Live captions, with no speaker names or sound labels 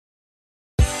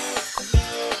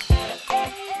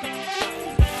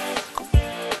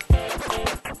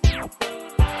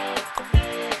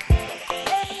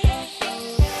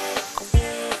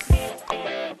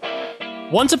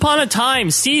Once Upon a Time,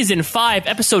 Season 5,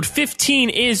 Episode 15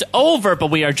 is over,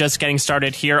 but we are just getting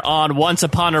started here on Once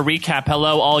Upon a Recap.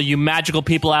 Hello, all you magical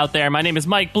people out there. My name is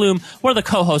Mike Bloom. We're the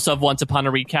co-hosts of Once Upon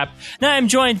a Recap. Now I'm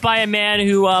joined by a man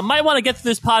who might want to get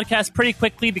through this podcast pretty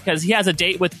quickly because he has a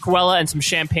date with Cruella and some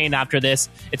champagne after this.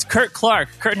 It's Kurt Clark.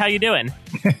 Kurt, how you doing?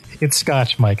 It's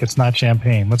scotch, Mike. It's not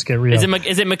champagne. Let's get real. Is it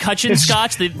McCutcheon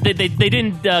scotch? They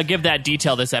didn't give that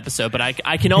detail this episode, but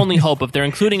I can only hope if they're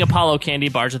including Apollo candy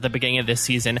bars at the beginning of this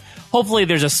season, hopefully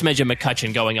there's a smidge of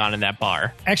McCutcheon going on in that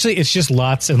bar. Actually, it's just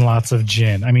lots and lots of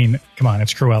gin. I mean, come on,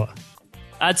 it's Cruella.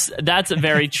 That's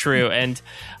very true. And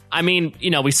I mean, you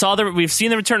know, we've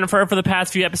seen the return of her for the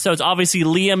past few episodes. Obviously,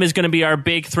 Liam is going to be our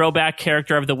big throwback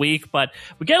character of the week, but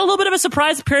we get a little bit of a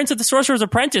surprise appearance at the Sorcerer's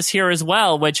Apprentice here as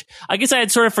well, which I guess I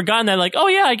had sort of forgotten that, like, oh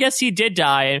yeah, I guess he did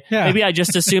die. Yeah. Maybe I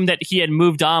just assumed that he had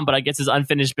moved on, but I guess his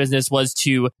unfinished business was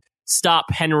to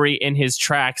stop Henry in his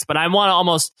tracks. But I want to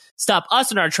almost stop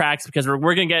us in our tracks because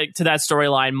we're going to get to that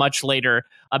storyline much later,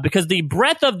 because the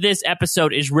breadth of this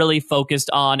episode is really focused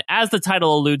on, as the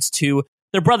title alludes to,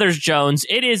 the brothers Jones.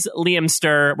 It is Liam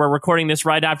Sturr. We're recording this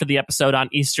right after the episode on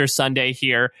Easter Sunday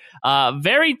here.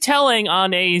 Very telling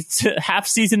on a half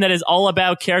season that is all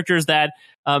about characters that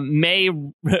may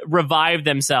revive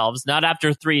themselves, not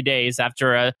after 3 days,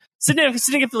 after a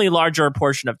significantly larger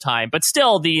portion of time. But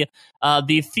still, the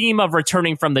theme of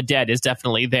returning from the dead is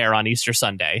definitely there on Easter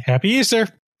Sunday. Happy Easter.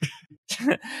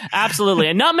 Absolutely.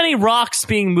 And not many rocks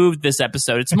being moved this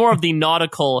episode. It's more of the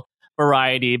nautical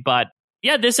variety, but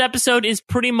yeah, this episode is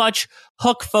pretty much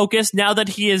Hook focused now that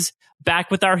he is back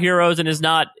with our heroes and is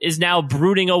now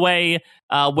brooding away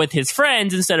with his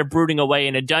friends instead of brooding away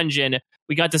in a dungeon.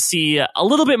 We got to see a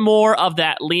little bit more of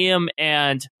that Liam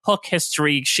and Hook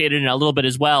history shaded in a little bit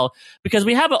as well, because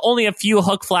we have only a few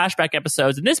Hook flashback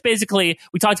episodes. And this basically,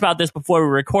 we talked about this before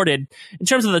we recorded, in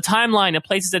terms of the timeline, it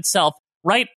places itself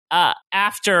right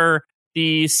after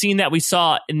the scene that we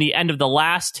saw in the end of the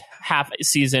last half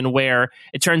season, where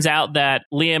it turns out that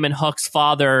Liam and Hook's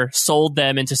father sold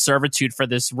them into servitude for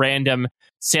this random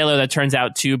sailor that turns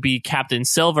out to be Captain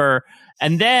Silver.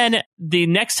 And then the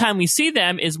next time we see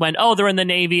them is when, they're in the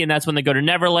Navy, and that's when they go to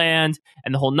Neverland,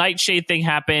 and the whole Nightshade thing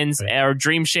happens, right, or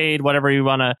Dreamshade, whatever you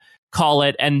want to call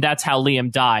it, and that's how Liam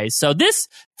dies. So this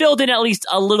filled in at least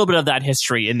a little bit of that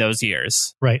history in those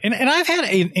years. Right. And I've had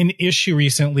an issue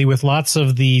recently with lots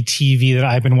of the TV that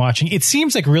I've been watching. It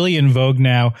seems like really in vogue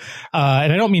now,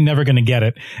 and I don't mean never going to get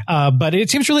it, but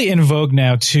it seems really in vogue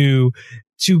now to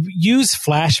use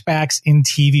flashbacks in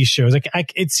TV shows. Like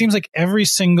it seems like every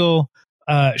single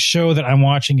show that I'm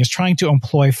watching is trying to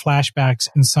employ flashbacks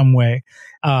in some way.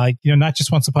 Not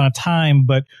just Once Upon a Time,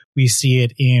 but we see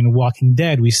it in Walking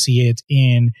Dead. We see it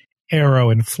in Arrow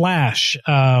and Flash.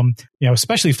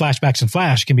 Especially flashbacks in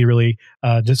Flash can be really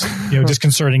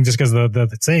disconcerting just because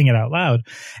the saying it out loud.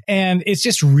 And it's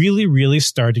just really, really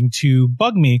starting to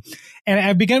bug me. And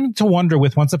I've begun to wonder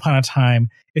with Once Upon a Time,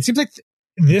 it seems like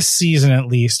this season at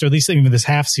least, or at least even this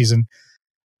half season,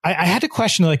 I had to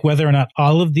question like whether or not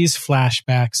all of these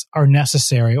flashbacks are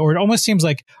necessary, or it almost seems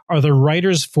like, are the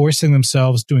writers forcing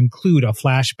themselves to include a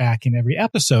flashback in every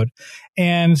episode?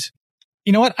 And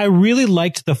you know what? I really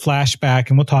liked the flashback,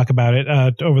 and we'll talk about it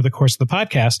over the course of the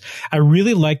podcast. I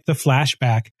really liked the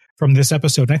flashback from this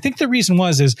episode. And I think the reason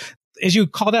is, as you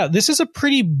called out, this is a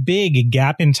pretty big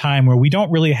gap in time where we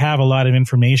don't really have a lot of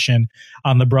information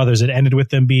on the brothers. It ended with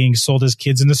them being sold as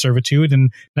kids into servitude,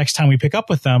 and next time we pick up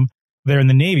with them, they're in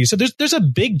the Navy. So there's a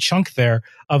big chunk there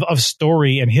of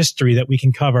story and history that we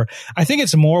can cover. I think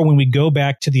it's more when we go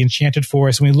back to the Enchanted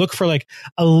Forest and we look for like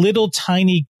a little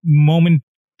tiny moment,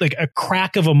 like a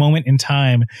crack of a moment in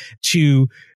time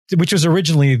which was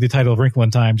originally the title of Wrinkle in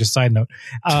Time, just side note.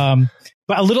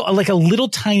 But a little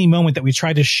tiny moment that we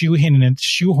tried to shoehorn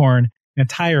an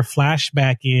entire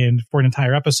flashback in for an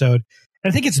entire episode.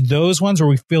 And I think it's those ones where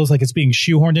we feel like it's being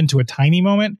shoehorned into a tiny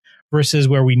moment versus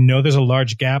where we know there's a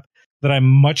large gap that I'm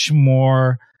much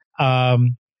more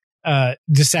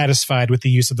dissatisfied with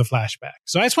the use of the flashback.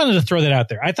 So I just wanted to throw that out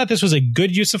there. I thought this was a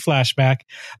good use of flashback.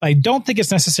 I don't think it's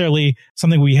necessarily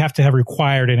something we have to have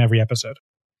required in every episode.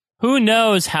 Who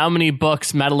knows how many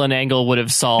books Madeline Angle would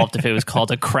have solved if it was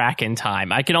called A Crack in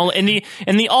Time. I can only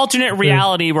in the alternate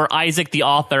reality where Isaac the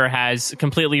author has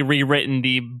completely rewritten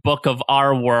the book of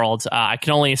our world. I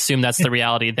can only assume that's the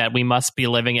reality that we must be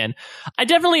living in. I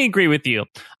definitely agree with you.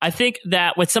 I think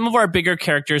that with some of our bigger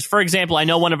characters, for example, I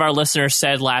know one of our listeners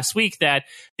said last week that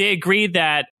they agreed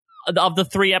that of the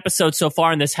 3 episodes so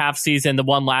far in this half season, the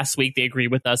one last week they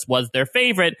agreed with us was their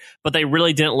favorite, but they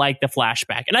really didn't like the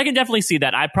flashback. And I can definitely see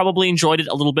that. I probably enjoyed it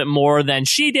a little bit more than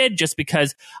she did, just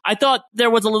because I thought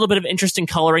there was a little bit of interesting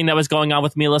coloring that was going on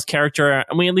with Mila's character,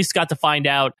 and we at least got to find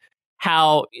out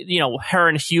how, her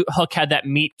and Hook had that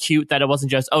meet cute, that it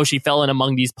wasn't just, she fell in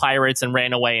among these pirates and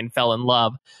ran away and fell in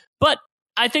love. But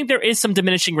I think there is some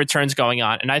diminishing returns going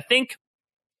on, and I think,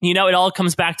 it all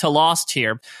comes back to Lost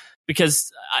here.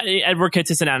 Because Edward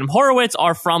Kittis and Adam Horowitz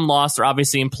are from Lost. They're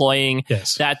obviously employing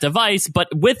that device. But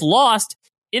with Lost,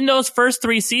 in those first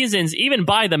 3 seasons, even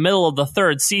by the middle of the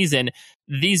 3rd season,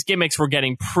 these gimmicks were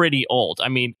getting pretty old. I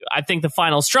mean, I think the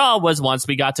final straw was once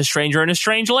we got to Stranger in a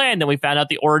Strange Land and we found out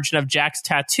the origin of Jack's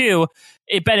tattoo.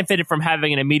 It benefited from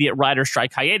having an immediate writer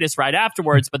strike hiatus right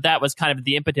afterwards. But that was kind of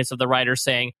the impetus of the writers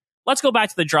saying, let's go back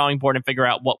to the drawing board and figure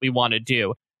out what we want to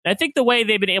do. And I think the way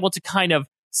they've been able to kind of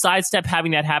sidestep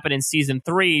having that happen in season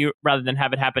 3 rather than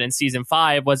have it happen in season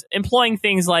 5 was employing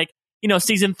things like,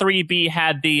 season 3B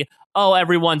had the,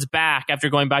 everyone's back after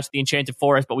going back to the Enchanted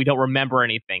Forest, but we don't remember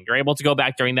anything. You're able to go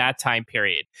back during that time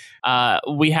period.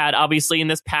 We had, obviously, in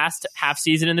this past half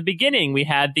season in the beginning, we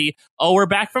had the, we're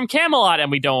back from Camelot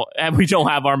and we don't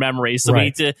have our memories. So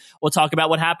we'll talk about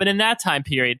what happened in that time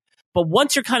period. But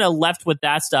once you're kind of left with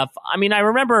that stuff, I mean, I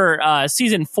remember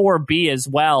season 4B as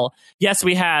well. Yes,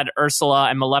 we had Ursula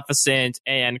and Maleficent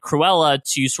and Cruella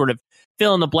to sort of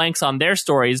fill in the blanks on their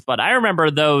stories, but I remember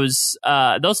those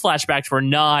flashbacks were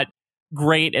not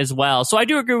great as well. So I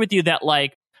do agree with you that,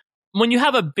 like, when you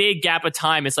have a big gap of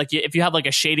time, it's like if you have like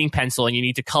a shading pencil and you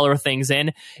need to color things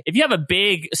in, if you have a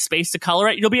big space to color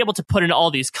it, you'll be able to put in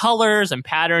all these colors and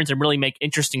patterns and really make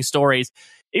interesting stories.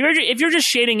 If you're just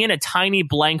shading in a tiny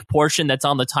blank portion that's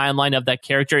on the timeline of that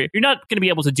character, you're not going to be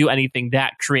able to do anything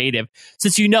that creative,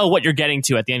 since you know what you're getting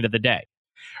to at the end of the day.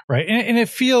 Right. And it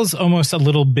feels almost a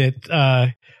little bit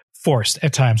forced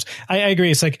at times. I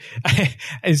agree. It's like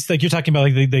you're talking about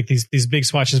like these big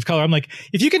swatches of color. I'm like,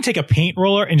 if you can take a paint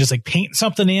roller and just like paint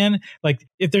something in, like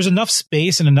if there's enough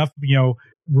space and enough,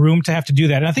 room to have to do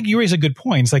that. And I think you raise a good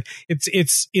point. It's like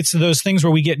it's those things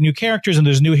where we get new characters and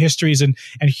there's new histories and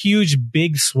huge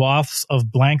big swaths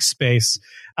of blank space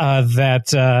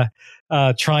that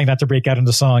trying not to break out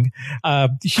into song.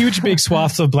 Huge big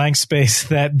swaths of blank space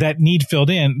that need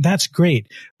filled in. That's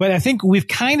great. But I think we've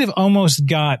kind of almost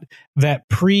got that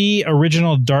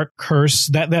pre-original Dark Curse,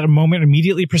 that moment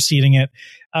immediately preceding it,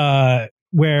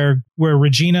 where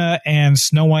Regina and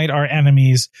Snow White are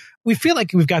enemies. We feel like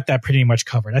we've got that pretty much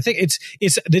covered. I think it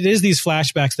is these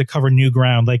flashbacks that cover new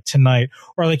ground, like tonight,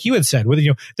 or like you had said,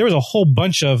 there was a whole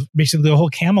bunch of, basically the whole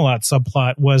Camelot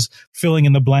subplot was filling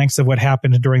in the blanks of what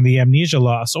happened during the amnesia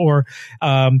loss, or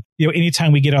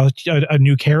anytime we get a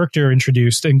new character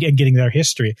introduced and getting their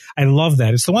history. I love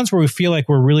that. It's the ones where we feel like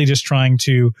we're really just trying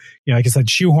to, like I said,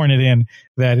 shoehorn it in,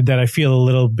 that I feel a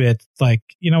little bit like,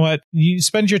 you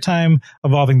spend your time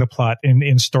evolving the plot in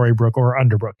Storybrooke or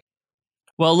Underbrook.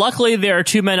 Well, luckily, there are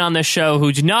 2 men on this show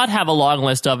who do not have a long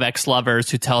list of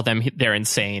ex-lovers who tell them they're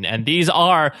insane. And these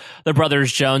are the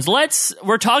brothers Jones.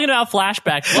 We're talking about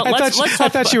flashbacks. I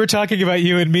thought you were talking about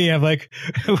you and me. I'm like,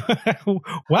 wow.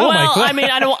 Well, Michael. I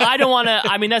mean, I don't want to,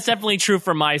 I mean, that's definitely true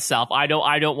for myself. I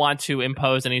don't want to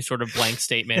impose any sort of blank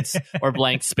statements or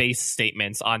blank space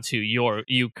statements onto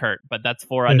you, Kurt, but that's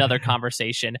for another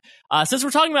conversation. Since we're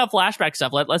talking about flashback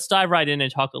stuff, let's dive right in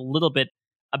and talk a little bit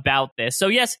about this. So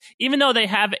yes, even though they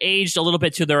have aged a little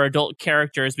bit to their adult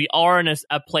characters, we are in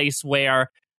a place where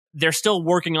they're still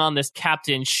working on this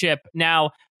captain ship.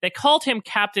 Now, they called him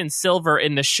Captain Silver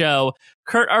in the show.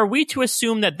 Kurt, are we to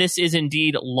assume that this is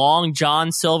indeed Long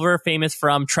John Silver, famous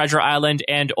from Treasure Island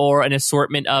and or an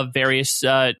assortment of various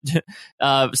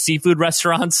seafood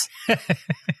restaurants?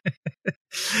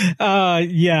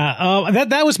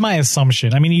 That was my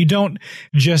assumption. I mean, you don't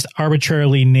just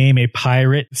arbitrarily name a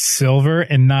pirate Silver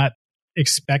and not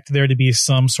expect there to be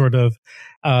some sort of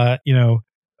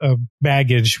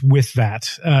baggage with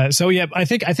that. I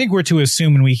think we're to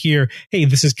assume when we hear, hey,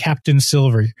 this is Captain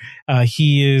Silver,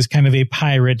 he is kind of a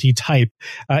piratey type.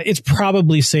 It's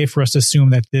probably safe for us to assume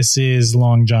that this is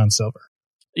Long John Silver.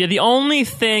 Yeah, the only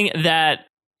thing that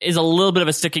is a little bit of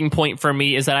a sticking point for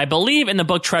me is that I believe in the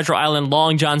book Treasure Island,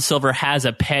 Long John Silver has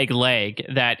a peg leg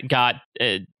that got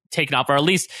taken off, or at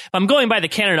least if I'm going by the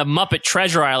canon of Muppet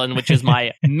Treasure Island, which is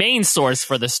my main source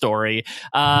for the story,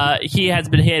 he had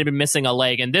been missing a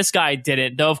leg, and this guy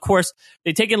didn't. Though, of course,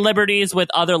 they've taken liberties with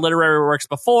other literary works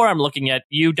before. I'm looking at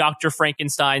you, Dr.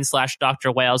 Frankenstein /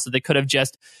 Dr. Whale, so they could have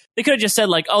just said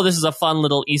like, oh, this is a fun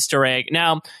little Easter egg.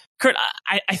 Now, Kurt,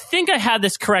 I think I had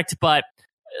this correct, but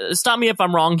stop me if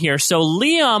I'm wrong here. So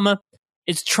Liam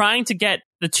is trying to get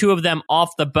the two of them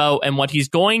off the boat, and what he's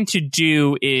going to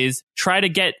do is try to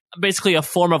get basically a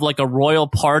form of like a royal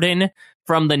pardon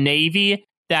from the Navy,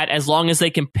 that as long as they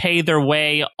can pay their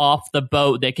way off the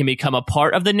boat, they can become a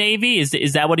part of the Navy.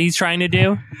 Is that what he's trying to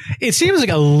do? It seems like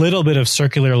a little bit of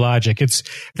circular logic.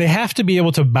 They have to be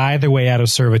able to buy their way out of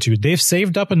servitude. They've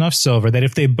saved up enough silver that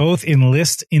if they both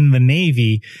enlist in the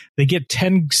Navy, they get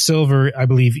 10 silver, I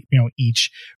believe, each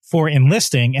for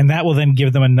enlisting, and that will then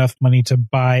give them enough money to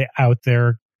buy out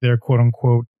their quote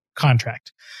unquote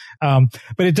contract.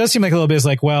 But it does seem like a little bit is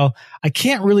like, well, I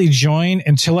can't really join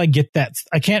until I get that.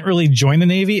 I can't really join the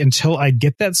Navy until I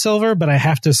get that silver, but I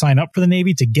have to sign up for the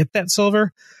Navy to get that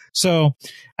silver. So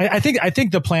I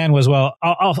think the plan was, well,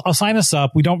 I'll sign us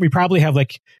up. We probably have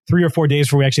like 3 or 4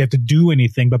 days where we actually have to do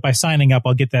anything, but by signing up,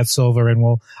 I'll get that silver and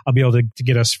I'll be able to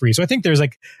get us free. So I think there's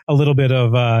like a little bit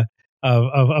of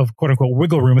quote unquote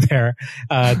wiggle room there,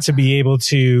 to be able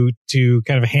to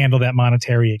kind of handle that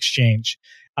monetary exchange.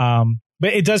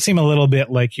 But it does seem a little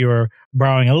bit like you're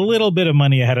borrowing a little bit of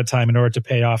money ahead of time in order to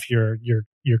pay off your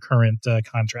current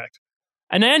contract.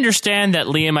 And I understand that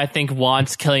Liam, I think,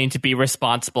 wants Killian to be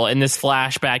responsible. In this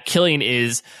flashback, Killian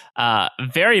is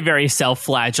very, very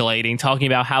self-flagellating, talking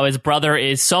about how his brother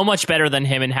is so much better than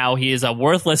him and how he is a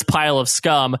worthless pile of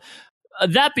scum.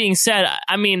 That being said,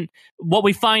 I mean, what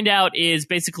we find out is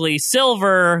basically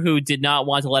Silver, who did not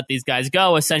want to let these guys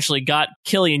go, essentially got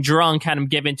Killian drunk, had him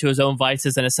give in to his own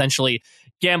vices, and essentially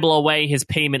gamble away his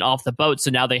payment off the boat, so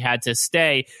now they had to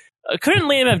stay. Couldn't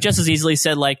Liam have just as easily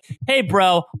said, like, hey,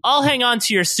 bro, I'll hang on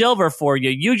to your silver for you.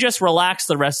 You just relax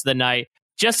the rest of the night,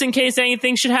 just in case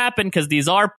anything should happen, because these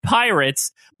are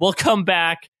pirates. We'll come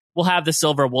back. We'll have the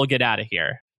silver. We'll get out of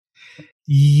here.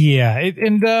 Yeah, it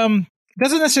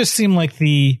doesn't necessarily seem like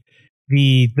the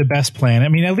best plan. I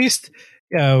mean, at least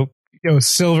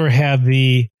Silver had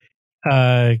the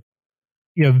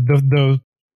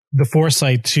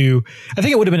foresight to. I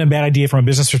think it would have been a bad idea from a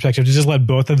business perspective to just let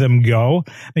both of them go,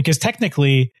 because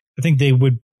technically, I think they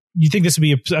would. You think this would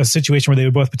be a situation where they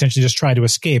would both potentially just try to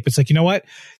escape? It's like, you know what?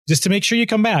 Just to make sure you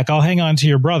come back, I'll hang on to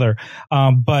your brother.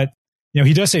 But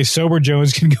he does say sober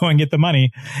Jones can go and get the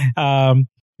money.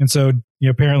 And so,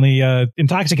 apparently,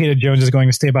 intoxicated Jones is going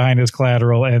to stay behind his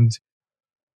collateral and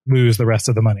lose the rest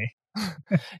of the money.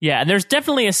 Yeah, and there's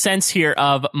definitely a sense here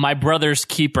of my brother's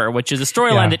keeper, which is a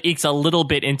storyline that ekes a little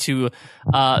bit into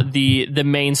the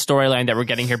main storyline that we're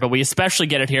getting here. But we especially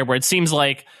get it here where it seems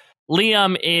like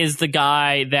Liam is the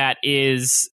guy that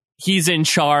he's in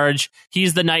charge.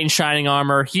 He's the knight in shining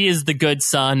armor. He is the good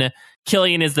son.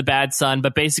 Killian is the bad son.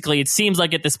 But basically, it seems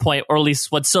like at this point, or at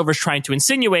least what Silver's trying to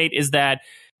insinuate, is that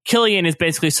Killian is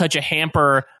basically such a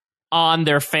hamper on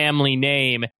their family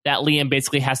name that Liam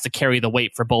basically has to carry the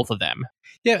weight for both of them.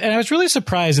 Yeah, and I was really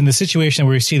surprised in the situation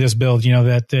where we see this build,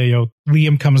 that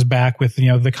Liam comes back with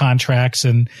the contracts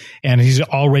and he's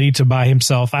all ready to buy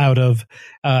himself out of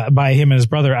buy him and his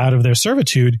brother out of their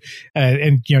servitude,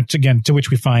 and to which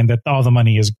we find that all the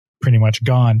money is pretty much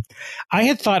gone. I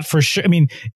had thought for sure. I mean,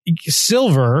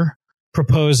 Silver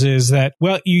proposes that,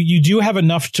 well, you do have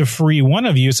enough to free one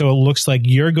of you, so it looks like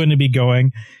you're going to be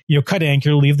going, cut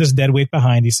anchor, leave this dead weight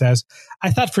behind, he says. I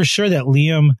thought for sure that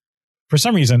Liam, for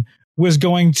some reason, was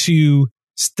going to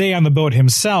stay on the boat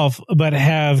himself, but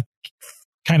have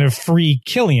kind of free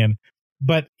Killian,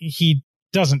 but he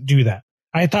doesn't do that.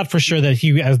 I thought for sure that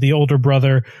he, as the older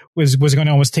brother, was going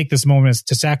to almost take this moment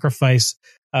to sacrifice,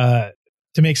 to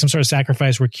make some sort of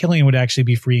sacrifice where Killian would actually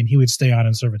be free and he would stay on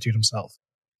in servitude himself.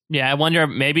 Yeah, I wonder,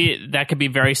 maybe that could be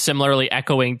very similarly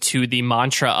echoing to the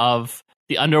mantra of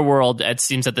the underworld, it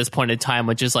seems at this point in time,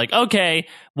 which is like, okay,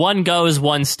 one goes,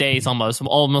 one stays, almost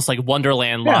like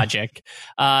Wonderland logic.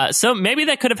 So maybe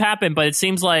that could have happened, but it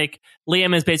seems like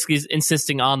Liam is basically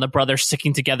insisting on the brothers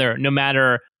sticking together no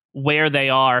matter where they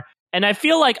are. And I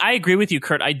feel like I agree with you,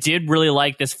 Kurt. I did really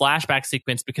like this flashback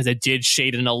sequence because it did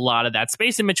shade in a lot of that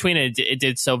space in between. And it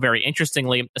did so very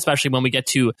interestingly, especially when we get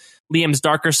to Liam's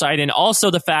darker side. And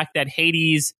also the fact that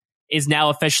Hades is now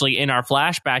officially in our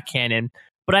flashback canon.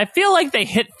 But I feel like they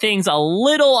hit things a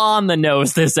little on the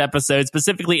nose this episode,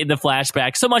 specifically in the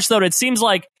flashback. So much so that it seems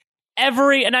like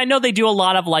and I know they do a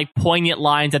lot of like poignant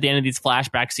lines at the end of these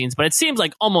flashback scenes, but it seems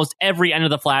like almost every end of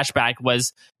the flashback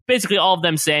was basically all of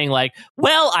them saying like,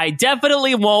 well, I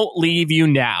definitely won't leave you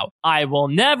now. I will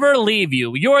never leave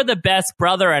you. You're the best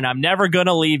brother and I'm never going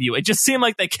to leave you. It just seemed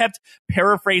like they kept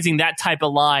paraphrasing that type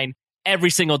of line every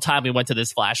single time we went to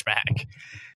this flashback.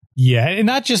 Yeah, and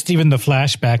not just even the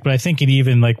flashback, but I think it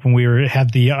even like when we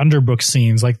had the underbook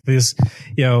scenes, like this,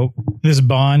 this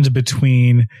bond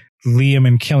between Liam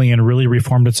and Killian really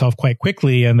reformed itself quite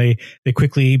quickly, and they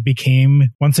quickly became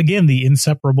once again the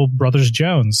inseparable brothers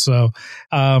Jones. So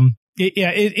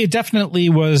it definitely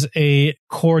was a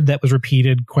chord that was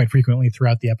repeated quite frequently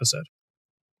throughout the episode.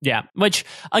 Yeah, which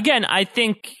again, I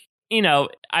think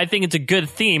it's a good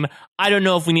theme. I don't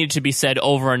know if we need it to be said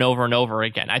over and over and over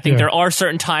again. I think there are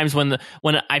certain times when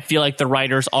I feel like the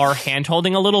writers are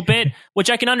hand-holding a little bit, which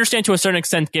I can understand to a certain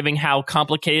extent, given how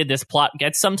complicated this plot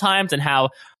gets sometimes and how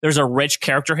there's a rich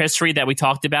character history that we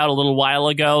talked about a little while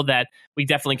ago that we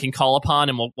definitely can call upon,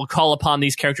 and we'll call upon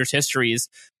these characters' histories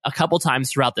a couple times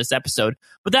throughout this episode.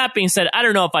 But that being said, I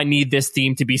don't know if I need this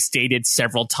theme to be stated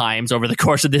several times over the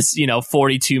course of this,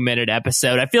 42-minute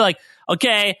episode. I feel like,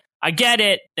 okay, I get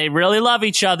it. They really love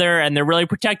each other and they're really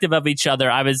protective of each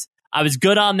other. I was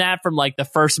good on that from like the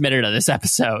first minute of this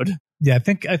episode. Yeah,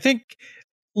 I think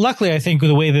luckily, I think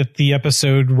the way that the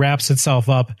episode wraps itself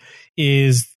up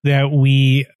is that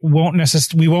we won't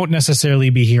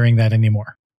necessarily be hearing that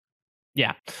anymore.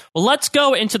 Yeah. Well, let's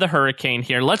go into the hurricane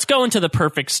here. Let's go into the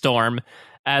perfect storm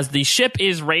as the ship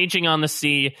is raging on the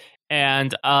sea.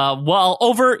 And while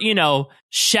over,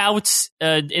 shouts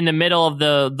in the middle of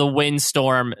the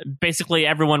windstorm, basically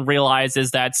everyone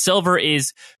realizes that Silver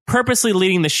is purposely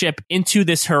leading the ship into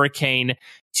this hurricane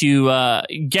to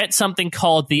get something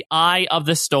called the eye of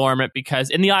the storm, because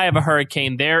in the eye of a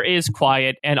hurricane, there is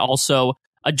quiet and also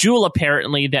a jewel,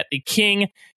 apparently, that the king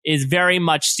is very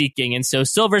much seeking. And so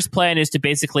Silver's plan is to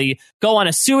basically go on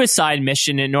a suicide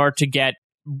mission in order to get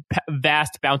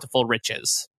vast, bountiful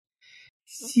riches.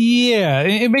 Yeah,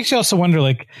 it makes you also wonder,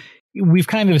 like, we've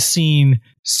kind of seen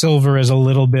Silver as a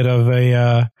little bit of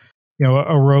a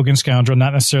rogue and scoundrel,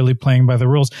 not necessarily playing by the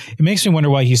rules. It makes me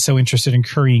wonder why he's so interested in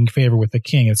currying favor with the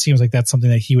king. It seems like that's something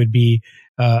that he would be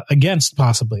against,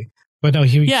 possibly. But no,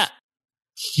 he's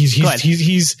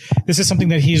this is something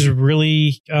that he's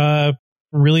really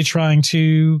trying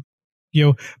to,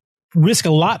 risk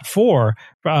a lot for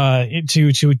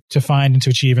to find and to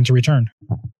achieve and to return.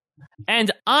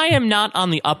 And I am not on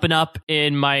the up and up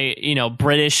in my,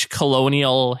 British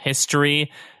colonial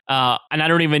history. And I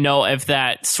don't even know if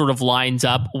that sort of lines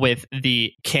up with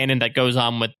the canon that goes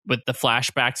on with the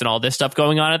flashbacks and all this stuff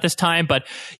going on at this time. But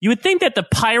you would think that the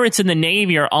pirates in the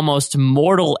Navy are almost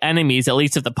mortal enemies, at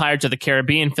least if the Pirates of the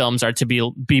Caribbean films are to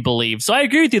be believed. So I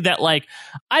agree with you that, like,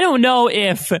 I don't know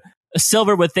if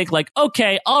Silver would think like,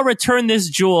 okay, I'll return this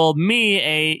jewel, me,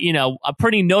 a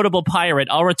pretty notable pirate,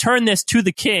 I'll return this to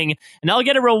the king and I'll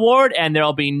get a reward and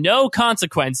there'll be no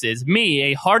consequences.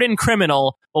 Me, a hardened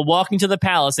criminal, will walk into the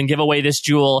palace and give away this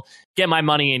jewel, get my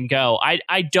money and go.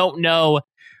 I don't know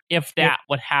if that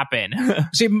would happen.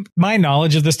 See, my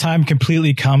knowledge of this time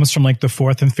completely comes from like the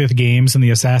 4th and 5th games in the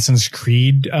Assassin's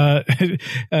Creed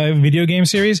video game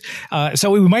series.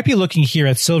 So we might be looking here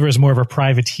at Silver as more of a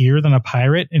privateer than a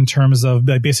pirate in terms of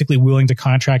basically willing to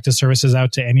contract his services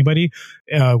out to anybody,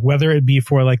 whether it be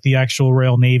for like the actual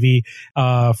Royal Navy,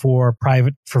 for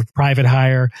private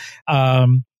hire.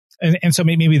 And so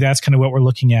maybe that's kind of what we're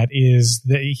looking at, is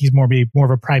that he's more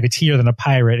of a privateer than a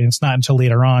pirate. And it's not until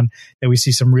later on that we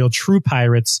see some real true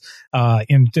pirates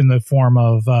in the form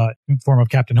of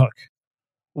Captain Hook.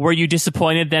 Were you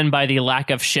disappointed then by the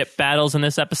lack of ship battles in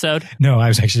this episode? No, I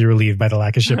was actually relieved by the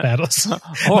lack of ship battles.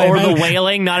 or the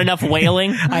whaling, not enough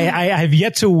whaling. I have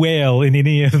yet to whale in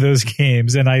any of those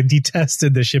games, and I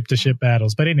detested the ship-to-ship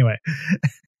battles. But anyway.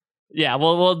 Yeah,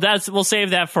 well, we'll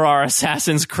save that for our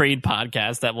Assassin's Creed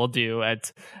podcast that we'll do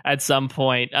at some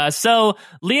point. So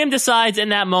Liam decides in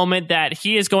that moment that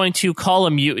he is going to call a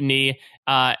mutiny,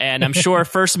 and I'm sure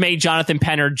First Mate Jonathan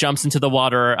Penner jumps into the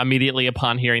water immediately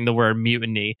upon hearing the word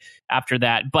mutiny after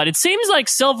that. But it seems like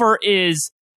Silver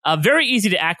is very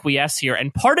easy to acquiesce here,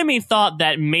 and part of me thought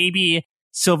that maybe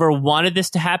Silver wanted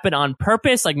this to happen on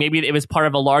purpose, like maybe it was part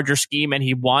of a larger scheme and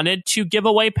he wanted to give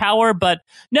away power, but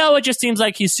no, it just seems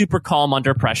like he's super calm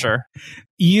under pressure.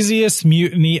 Easiest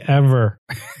mutiny ever.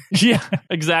 Yeah,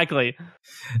 exactly.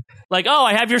 Like, oh,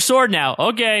 I have your sword now.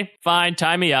 Okay, fine,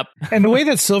 tie me up. And the way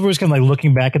that Silver was kind of like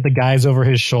looking back at the guys over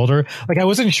his shoulder, like I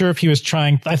wasn't sure if he was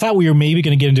I thought we were maybe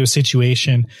going to get into a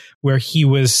situation where he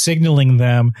was signaling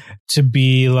them to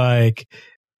be like,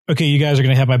 okay, you guys are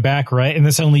going to have my back, right? And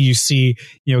then suddenly you see,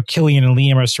 Killian and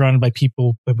Liam are surrounded by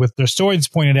people with their swords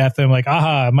pointed at them, like,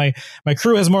 aha, my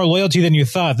crew has more loyalty than you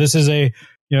thought. This is a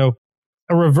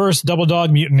reverse double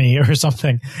dog mutiny or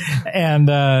something.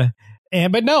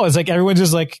 But no, it's like everyone's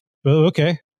just like, oh,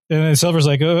 okay. And then Silver's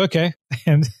like, oh, okay.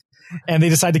 And they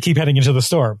decide to keep heading into the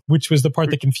storm, which was the part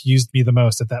that confused me the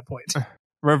most at that point.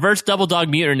 Reverse double dog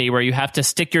mutiny, where you have to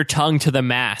stick your tongue to the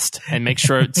mast and make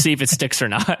sure, see if it sticks or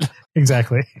not.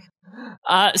 Exactly.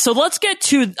 So let's get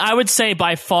to, I would say,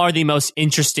 by far the most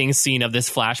interesting scene of this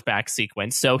flashback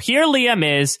sequence. So here Liam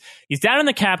is, he's down in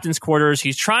the captain's quarters,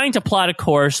 he's trying to plot a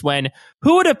course when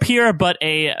who would appear but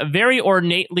a very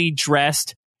ornately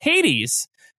dressed Hades.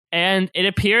 And it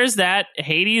appears that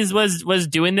Hades was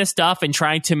doing this stuff and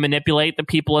trying to manipulate the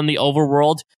people in the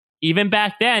overworld even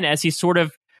back then, as he sort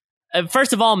of,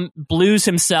 first of all, blues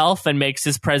himself and makes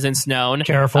his presence known.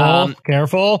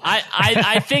 Careful.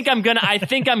 I think I'm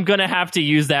gonna have to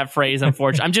use that phrase.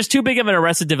 Unfortunately, I'm just too big of an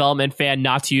Arrested Development fan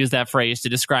not to use that phrase to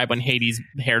describe when Hades'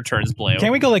 hair turns blue.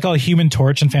 Can't we go like all Human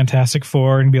Torch and Fantastic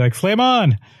Four and be like, flame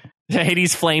on?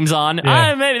 Hades flames on.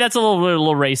 Yeah. Maybe that's a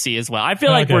little racy as well. I feel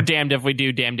like we're damned if we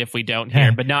do, damned if we don't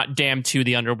here, but not damned to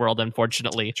the underworld,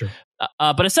 unfortunately. Sure.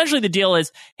 But essentially the deal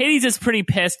is Hades is pretty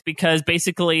pissed because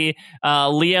basically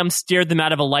Liam steered them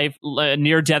out of a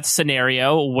near-death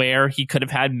scenario where he could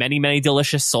have had many, many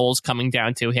delicious souls coming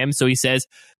down to him. So he says,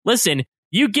 listen,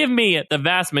 you give me the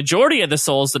vast majority of the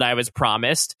souls that I was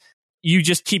promised. You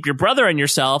just keep your brother and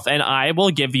yourself, and I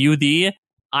will give you the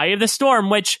Eye of the Storm,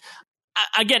 which...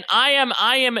 Again, I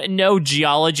am no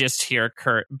geologist here,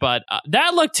 Kurt, but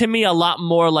that looked to me a lot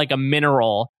more like a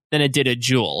mineral than it did a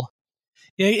jewel.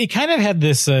 Yeah, it kind of had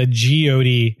this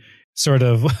geode sort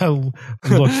of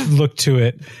look to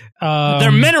it.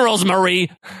 They're minerals,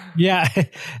 Marie. Yeah.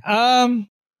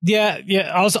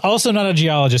 Yeah. Also not a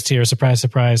geologist here. Surprise,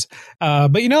 surprise.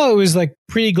 But it was like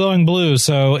pretty glowing blue,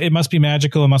 so it must be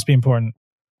magical. It must be important.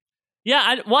 Yeah,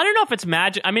 I don't know if it's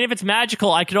magic. I mean, if it's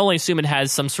magical, I can only assume it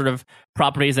has some sort of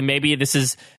properties, and maybe this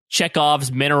is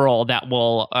Chekhov's mineral that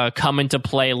will come into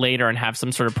play later and have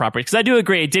some sort of property. Because I do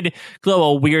agree, it did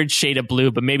glow a weird shade of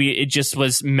blue, but maybe it just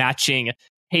was matching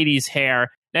Hades' hair.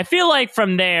 And I feel like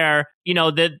from there,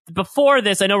 before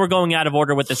this, I know we're going out of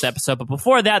order with this episode, but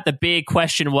before that, the big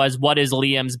question was, what is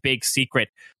Liam's big secret?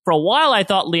 For a while, I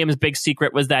thought Liam's big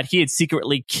secret was that he had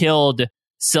secretly killed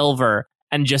Silver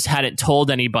and just hadn't told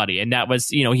anybody. And that was,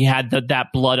 he had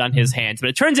that blood on his hands. But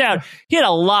it turns out he had a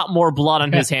lot more blood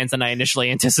on his hands than I initially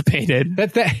anticipated.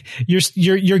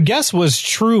 Your guess was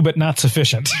true, but not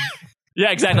sufficient.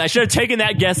 Yeah, exactly. I should have taken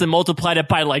that guess and multiplied it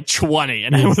by like 20,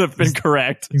 and I would have been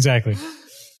correct. Exactly.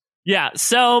 Yeah,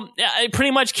 so it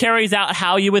pretty much carries out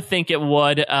how you would think it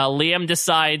would. Liam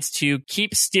decides to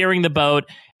keep steering the boat,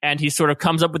 and he sort of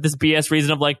comes up with this BS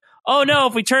reason of like, oh no,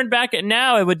 if we turned back it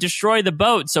now, it would destroy the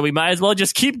boat. So we might as well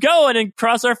just keep going and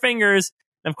cross our fingers.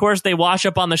 And of course, they wash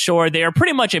up on the shore. They are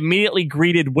pretty much immediately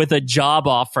greeted with a job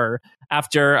offer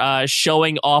after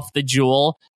showing off the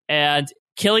jewel. And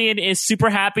Killian is super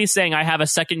happy, saying, I have a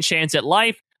second chance at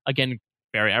life. Again,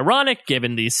 very ironic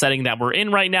given the setting that we're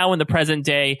in right now in the present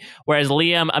day. Whereas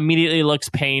Liam immediately looks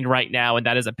pained right now. And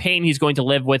that is a pain he's going to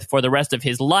live with for the rest of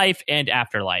his life and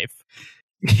afterlife.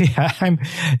 Yeah,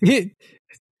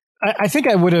 I think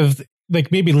I would have,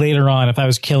 like, maybe later on, if I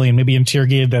was Killian, maybe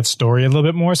interrogated that story a little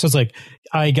bit more. So it's like,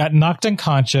 I got knocked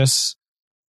unconscious,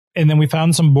 and then we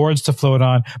found some boards to float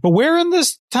on. But where in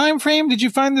this time frame did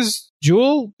you find this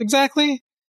jewel exactly?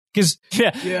 Because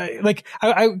like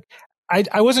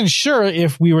I wasn't sure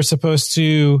if we were supposed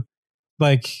to,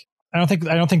 like, I don't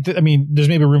think that, I mean, there's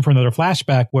maybe room for another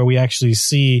flashback where we actually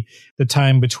see the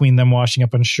time between them washing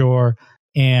up on shore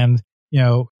and,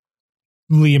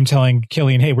 Liam telling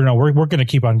Killian, hey, we're going to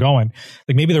keep on going.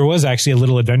 Like, maybe there was actually a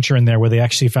little adventure in there where they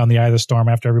actually found the Eye of the Storm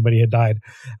after everybody had died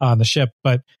on the ship.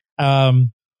 But yeah,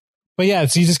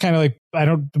 it's, he's just kind of like,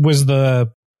 was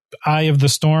the Eye of the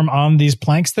Storm on these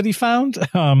planks that he found?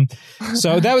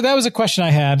 So that was a question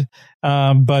I had.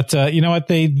 But you know what?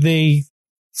 They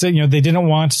said, they didn't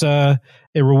want a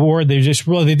reward. They did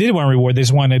want a reward. They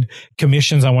just wanted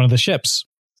commissions on one of the ships.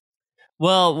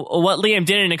 Well, what Liam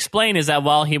didn't explain is that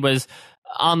while he was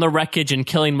on the wreckage and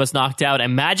Killian was knocked out, a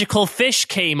magical fish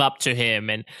came up to him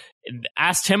and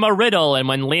asked him a riddle. And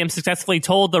when Liam successfully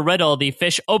told the riddle, the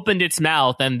fish opened its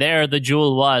mouth and there the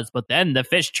jewel was. But then the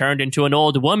fish turned into an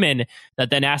old woman that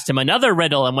then asked him another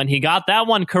riddle. And when he got that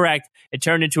one correct, it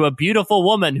turned into a beautiful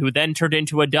woman who then turned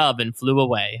into a dove and flew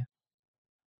away.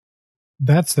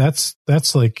 That's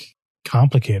like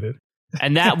complicated.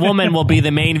 And that woman will be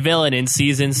the main villain in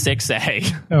season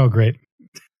 6A. Oh, great.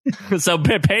 So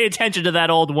pay attention to that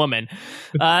old woman.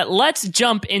 Let's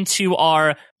jump into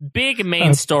our big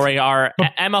main story, our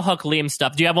Emma Hook Liam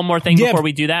stuff. Do you have one more thing before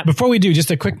we do that? Before we do, just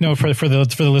a quick note for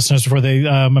the listeners before they,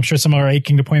 I'm sure some are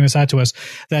aching to point this out to us.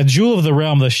 That Jewel of the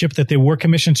Realm, the ship that they were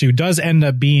commissioned to, does end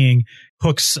up being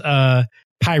Hook's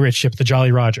pirate ship, the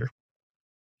Jolly Roger.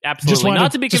 Absolutely.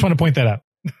 Just want to point that out.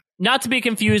 Not to be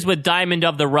confused with Diamond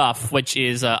of the Rough, which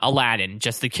is Aladdin,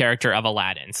 just the character of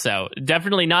Aladdin. So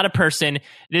definitely not a person. It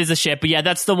is a ship. But yeah,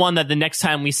 that's the one that the next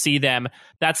time we see them,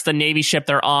 that's the Navy ship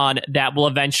they're on that will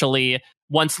eventually,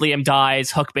 once Liam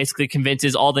dies, Hook basically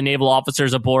convinces all the naval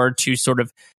officers aboard to sort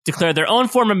of declare their own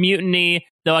form of mutiny.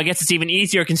 Though I guess it's even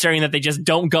easier considering that they just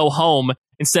don't go home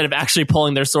instead of actually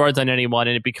pulling their swords on anyone.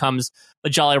 And it becomes the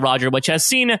Jolly Roger, which has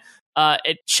seen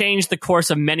it changed the course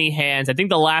of many hands. I think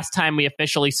the last time we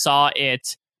officially saw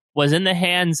it was in the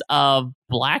hands of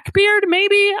Blackbeard,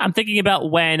 maybe? I'm thinking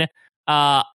about when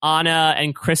Anna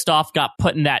and Kristoff got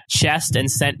put in that chest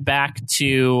and sent back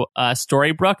to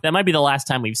Storybrooke. That might be the last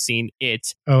time we've seen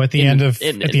it. Oh, at the end of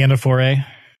 4A?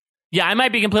 Yeah, I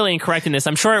might be completely incorrect in this.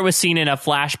 I'm sure it was seen in a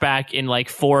flashback in like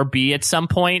 4B at some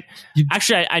point.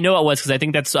 Actually, I know it was because I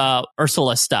think that's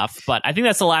Ursula stuff. But I think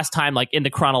that's the last time, like in the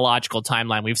chronological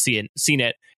timeline, we've seen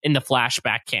it in the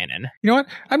flashback canon. You know what?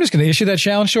 I'm just going to issue that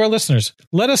challenge to our listeners.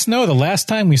 Let us know the last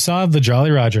time we saw the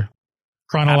Jolly Roger.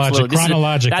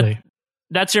 Chronologically.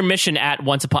 That's your mission at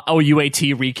Once Upon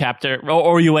OUAT recapper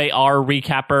or OUAR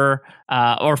recapper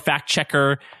or fact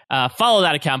checker. Follow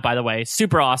that account, by the way.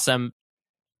 Super awesome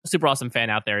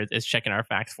fan out there is checking our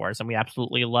facts for us, and we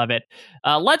absolutely love it.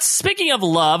 Speaking of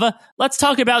love, let's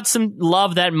talk about some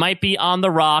love that might be on the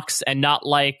rocks and not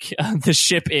like the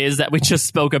ship is that we just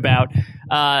spoke about.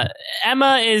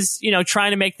 Emma is,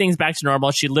 trying to make things back to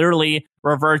normal. She literally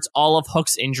reverts all of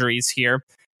Hook's injuries here,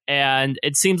 and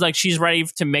it seems like she's ready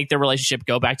to make their relationship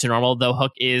go back to normal, though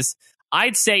Hook is,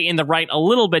 I'd say, in the right a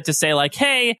little bit to say like,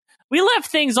 hey, we left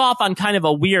things off on kind of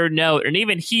a weird note, and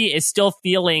even he is still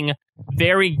feeling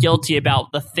very guilty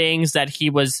about the things that he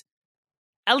was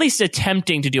at least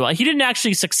attempting to do. He didn't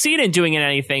actually succeed in doing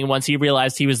anything once he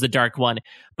realized he was the Dark One,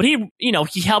 but he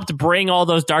helped bring all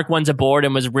those Dark Ones aboard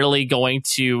and was really going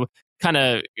to kind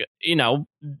of,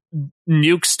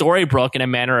 nuke Storybrooke in a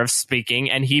manner of speaking,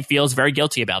 and he feels very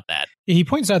guilty about that. He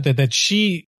points out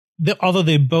that although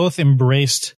they both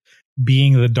embraced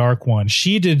being the Dark One,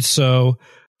 she did so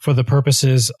for the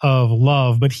purposes of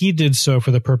love, but he did so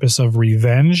for the purpose of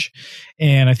revenge.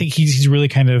 And I think he's really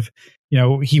kind of,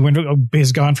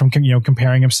 has gone from,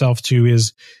 comparing himself to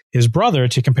his brother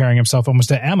to comparing himself almost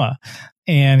to Emma.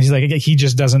 And he's like, he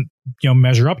just doesn't,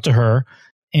 measure up to her.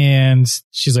 And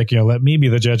she's like, let me be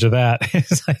the judge of that.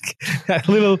 It's like a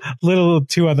little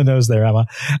too on the nose there, Emma.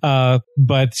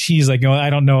 But he's like, I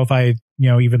don't know if I,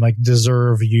 even like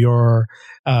deserve your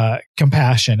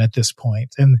compassion at this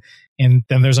point. And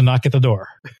then there's a knock at the door.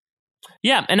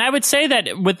 Yeah, and I would say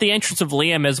that with the entrance of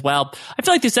Liam as well, I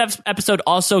feel like this episode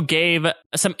also gave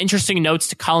some interesting notes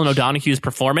to Colin O'Donoghue's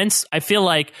performance. I feel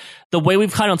like the way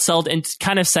we've kind of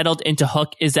settled into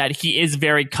Hook is that he is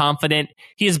very confident.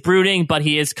 He is brooding, but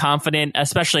he is confident,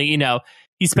 especially,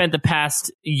 he spent the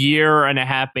past year and a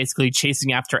half basically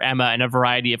chasing after Emma in a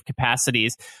variety of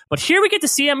capacities. But here we get to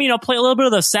see him, play a little bit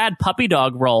of the sad puppy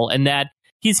dog role, in that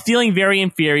he's feeling very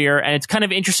inferior, and it's kind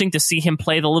of interesting to see him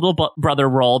play the little brother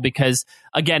role because,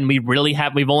 again, we've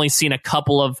only seen a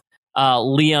couple of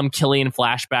Liam Killian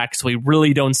flashbacks, so we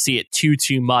really don't see it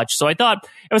too much. So I thought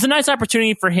it was a nice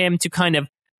opportunity for him to kind of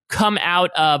come out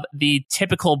of the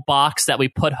typical box that we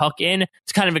put Hook in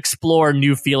to kind of explore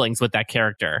new feelings with that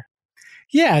character.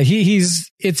 Yeah, I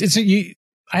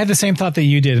had the same thought that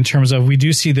you did in terms of we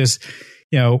do see this,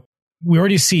 we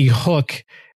already see Hook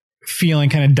feeling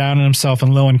kind of down on himself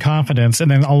and low in confidence. And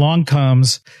then along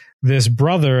comes this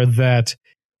brother that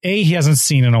A, he hasn't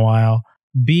seen in a while,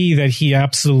 B, that he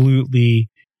absolutely,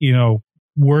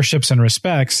 worships and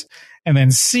respects, and then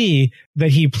C,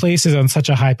 that he places on such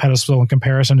a high pedestal in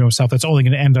comparison to himself that's only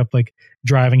going to end up like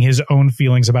driving his own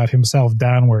feelings about himself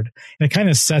downward. And it kind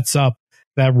of sets up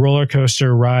that roller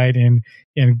coaster ride in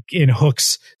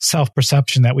Hook's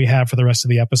self-perception that we have for the rest of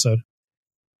the episode.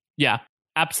 Yeah.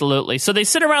 Absolutely. So they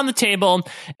sit around the table,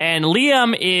 and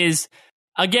Liam is,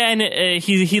 again,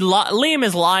 Liam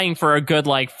is lying for a good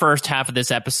first half of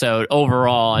this episode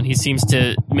overall, and he seems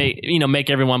to make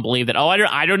everyone believe that,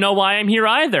 I don't know why I'm here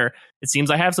either. It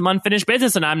seems I have some unfinished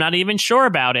business, and I'm not even sure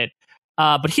about it.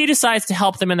 But he decides to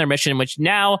help them in their mission, which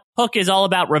now Hook is all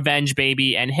about revenge,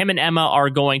 baby, and him and Emma are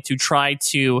going to try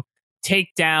to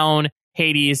take down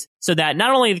Hades so that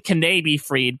not only can they be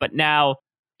freed, but now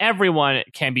everyone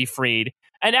can be freed.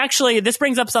 And actually, this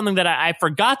brings up something that I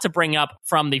forgot to bring up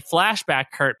from the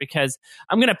flashback, Kurt, because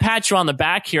I'm going to pat you on the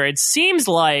back here. It seems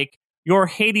like your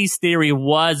Hades theory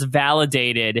was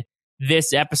validated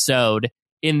this episode,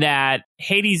 in that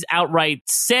Hades outright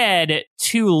said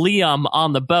to Liam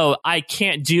on the boat, I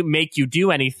can't make you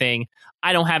do anything.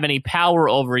 I don't have any power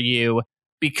over you.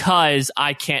 because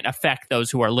I can't affect those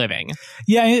who are living.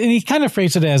 Yeah, and he kind of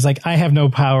phrased it as like, I have no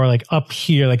power like up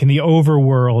here, like in the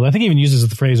overworld. I think he even uses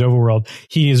the phrase overworld.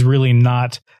 He is really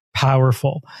not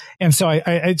powerful. And so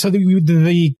so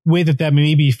the way that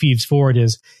maybe feeds forward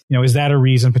is, is that a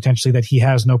reason potentially that he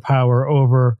has no power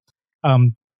over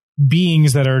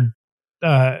beings that are,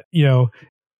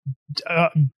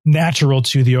 natural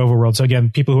to the overworld. So again,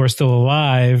 people who are still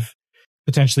alive,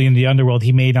 potentially in the underworld,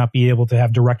 he may not be able to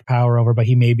have direct power over, but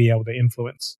he may be able to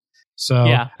influence. So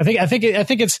yeah. I think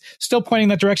it's still pointing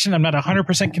that direction. I'm not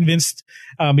 100% convinced,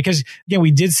 because again,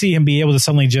 we did see him be able to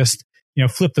suddenly just,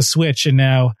 flip the switch, and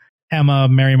now Emma,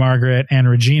 Mary Margaret, and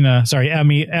Regina,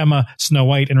 Emma, Snow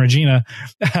White, and Regina,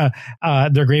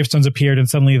 their gravestones appeared, and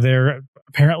suddenly they're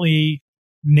apparently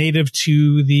native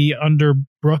to the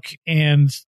Underbrook,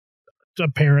 and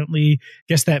apparently,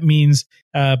 guess that means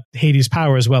Hades'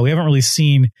 power as well. We haven't really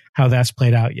seen how that's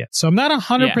played out yet, so I'm not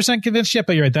 100% convinced yet.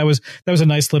 But you're right; that was a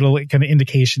nice little kind of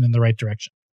indication in the right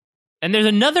direction. And there's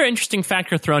another interesting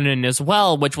factor thrown in as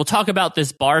well, which we'll talk about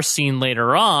this bar scene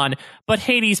later on. But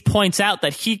Hades points out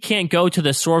that he can't go to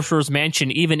the Sorcerer's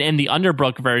Mansion even in the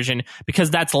Underbrook version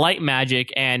because that's light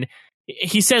magic, and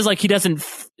he says like he doesn't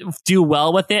do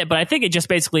well with it. But I think it just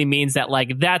basically means that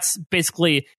like that's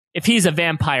basically, if he's a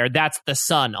vampire, that's the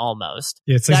sun almost.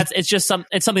 Yeah, it's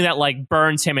something that like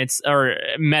burns him. Or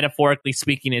metaphorically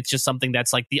speaking, it's just something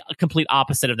that's like the complete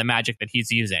opposite of the magic that he's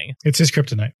using. It's his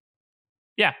kryptonite.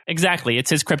 Yeah, exactly. It's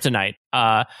his kryptonite.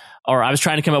 Or I was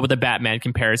trying to come up with a Batman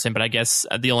comparison, but I guess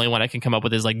the only one I can come up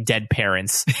with is like dead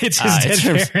parents. It's his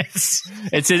dead parents.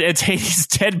 It's Hades'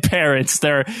 dead parents.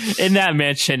 They're in that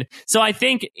mansion. So I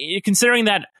think, considering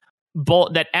that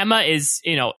that Emma is,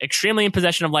 extremely in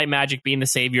possession of light magic, being the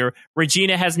savior,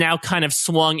 Regina has now kind of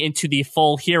swung into the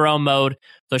full hero mode.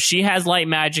 So she has light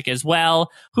magic as well.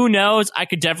 Who knows? I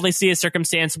could definitely see a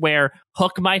circumstance where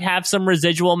Hook might have some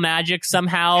residual magic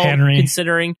somehow, Henry,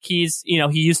 considering he's, he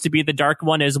used to be the Dark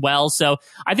One as well. So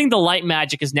I think the light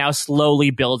magic is now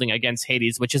slowly building against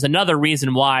Hades, which is another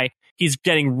reason why he's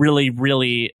getting really,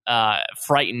 really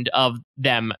frightened of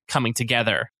them coming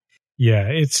together. Yeah,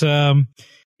 it's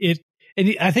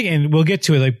and I think, and we'll get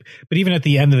to it, but even at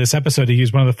the end of this episode, he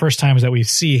was one of the first times that we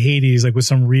see Hades with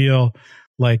some real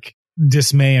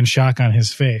dismay and shock on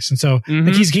his face. And so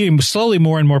he's getting slowly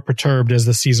more and more perturbed as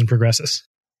the season progresses.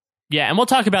 Yeah, and we'll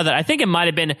talk about that. I think it might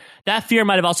have been, that fear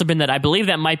might have also been that I believe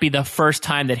that might be the first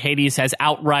time that Hades has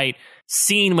outright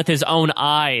seen with his own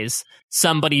eyes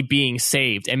somebody being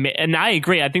saved. And I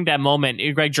agree. I think that moment,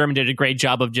 Greg German did a great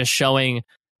job of just showing,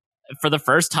 for the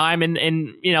first time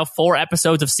in 4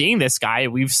 episodes of seeing this guy,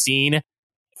 we've seen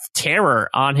terror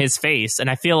on his face. And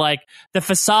I feel like the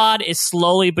facade is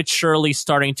slowly but surely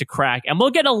starting to crack. And we'll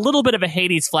get a little bit of a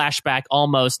Hades flashback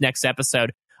almost next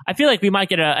episode. I feel like we might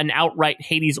get an outright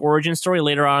Hades origin story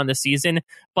later on in the season,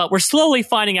 but we're slowly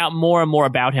finding out more and more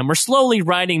about him. We're slowly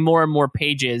writing more and more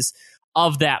pages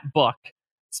of that book.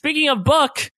 Speaking of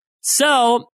book,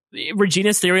 so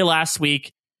Regina's theory last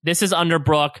week, this is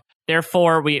Underbrook.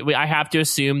 Therefore, I have to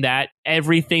assume that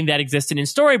everything that existed in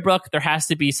Storybrooke, there has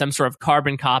to be some sort of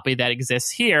carbon copy that exists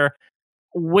here,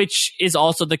 which is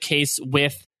also the case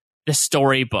with the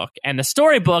storybook. And the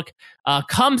storybook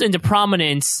comes into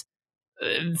prominence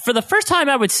for the first time,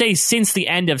 I would say, since the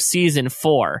end of season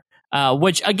 4,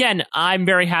 which, again, I'm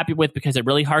very happy with because it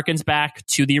really harkens back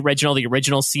to the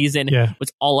original season. Yeah.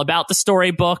 Was all about the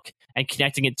storybook and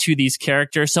connecting it to these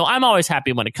characters. So I'm always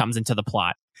happy when it comes into the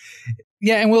plot.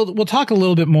 Yeah, and we'll talk a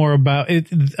little bit more about it,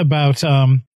 we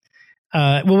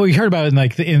heard about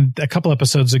it in a couple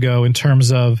episodes ago in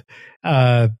terms of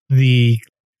the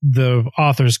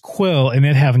author's quill and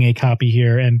it having a copy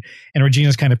here, and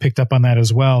Regina's kind of picked up on that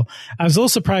as well. I was a little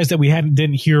surprised that we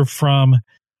didn't hear from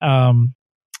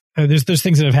there's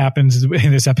things that have happened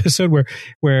in this episode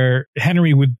where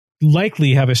Henry would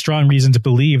likely have a strong reason to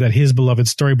believe that his beloved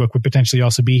storybook would potentially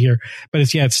also be here, but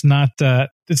it's not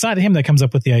him that comes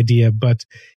up with the idea. But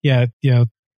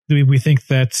we think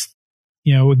that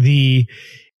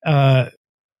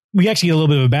we actually get a little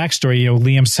bit of a backstory.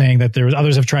 Liam saying that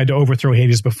others have tried to overthrow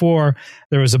Hades before.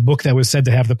 There was a book that was said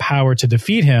to have the power to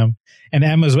defeat him, and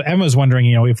Emma's wondering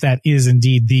if that is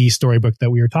indeed the storybook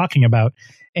that we were talking about.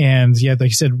 And like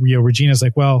you said, Regina's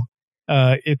like, well,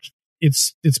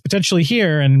 it's potentially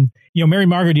here. And Mary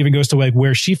Margaret even goes to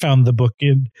where she found the book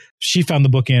in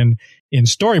Storybrooke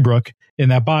in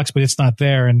that box, but it's not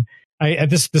there. And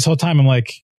this whole time I'm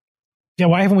like,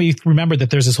 why haven't we remembered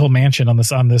that there's this whole mansion in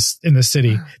this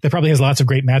city that probably has lots of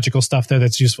great magical stuff there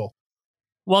that's useful?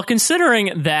 Well,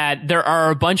 considering that there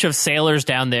are a bunch of sailors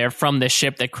down there from the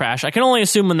ship that crashed, I can only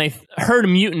assume when they heard a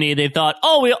mutiny, they thought,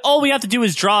 all we have to do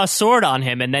is draw a sword on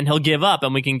him and then he'll give up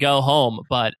and we can go home.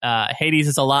 But Hades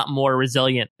is a lot more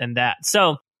resilient than that.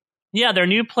 So, yeah, their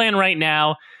new plan right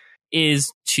now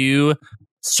is to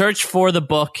search for the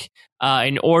book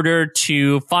in order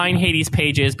to find Hades'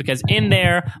 pages, because in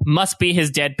there must be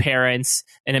his dead parents,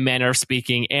 in a manner of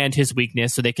speaking, and his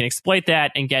weakness, so they can exploit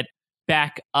that and get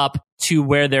back up to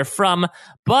where they're from.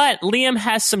 But Liam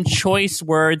has some choice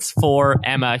words for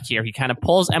Emma here. He kind of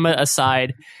pulls Emma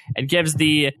aside and gives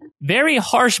the very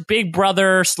harsh big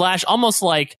brother / almost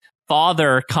like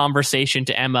father conversation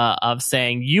to Emma of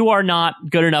saying, you are not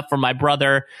good enough for my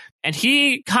brother. And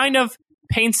he kind of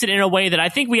paints it in a way that I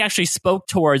think we actually spoke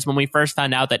towards when we first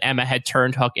found out that Emma had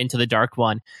turned Hook into the Dark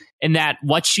One, in that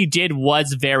what she did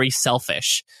was very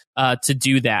selfish to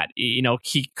do that. You know,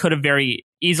 he could have very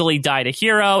easily died a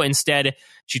hero. Instead,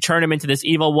 she turned him into this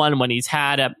evil one when he's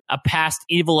had a past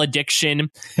evil addiction,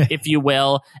 if you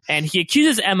will. And he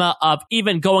accuses Emma of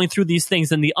even going through these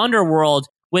things in the underworld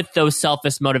with those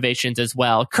selfish motivations as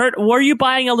well. Kurt, were you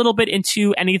buying a little bit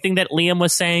into anything that Liam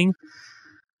was saying?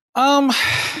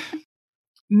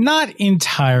 Not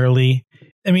entirely.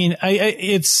 I mean,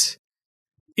 it's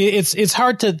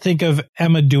hard to think of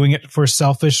Emma doing it for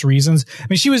selfish reasons. I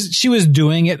mean, she was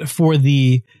doing it for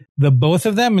the both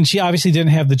of them, and she obviously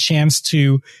didn't have the chance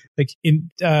to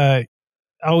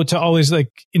always like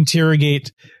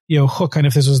interrogate, Hook on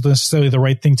if this was necessarily the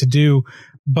right thing to do.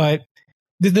 But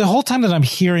the whole time that I'm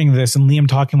hearing this and Liam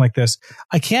talking like this,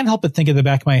 I can't help but think in the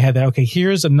back of my head that, okay,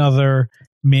 here's another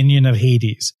minion of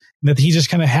Hades, that he just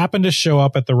kind of happened to show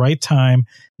up at the right time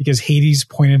because Hades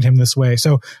pointed him this way.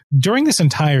 So during this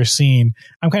entire scene,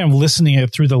 I'm kind of listening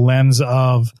it through the lens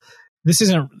of this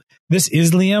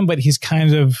is Liam, but he's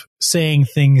kind of saying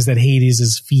things that Hades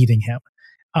is feeding him.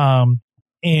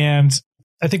 And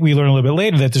I think we learn a little bit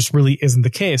later that this really isn't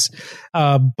the case.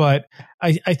 But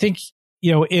I think,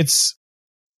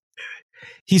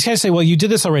 he's going to say, well, you did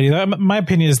this already. My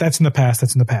opinion is that's in the past.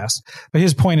 That's in the past. But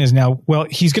his point is now, well,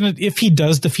 if he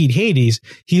does defeat Hades,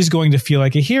 he's going to feel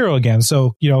like a hero again.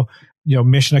 So,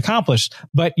 mission accomplished.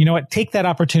 But you know what? Take that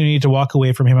opportunity to walk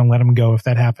away from him and let him go if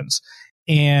that happens.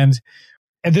 And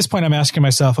at this point, I'm asking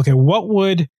myself, okay, what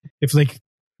would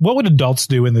adults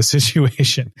do in this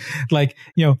situation?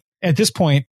 At this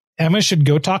point, Emma should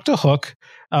go talk to Hook,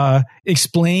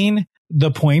 explain the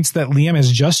points that Liam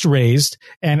has just raised,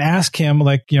 and ask him,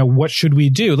 what should we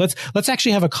do? Let's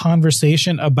actually have a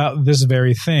conversation about this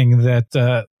very thing.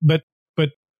 But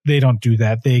they don't do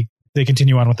that. They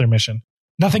continue on with their mission.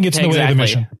 Nothing gets in the way of the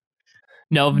mission.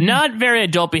 No, not very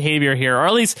adult behavior here, or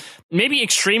at least maybe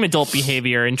extreme adult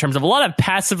behavior in terms of a lot of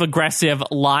passive aggressive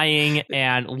lying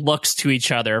and looks to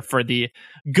each other for the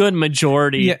good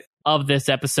majority of this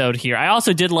episode here. I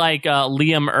also did like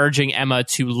Liam urging Emma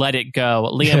to let it go.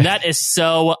 Liam, that is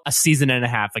so a season and a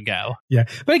half ago. Yeah.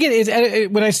 But again,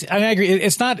 I agree.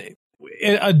 It's not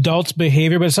adult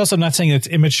behavior, but it's also not saying it's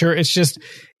immature. It's just,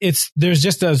 there's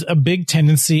just a big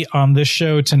tendency on this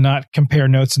show to not compare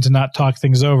notes and to not talk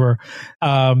things over.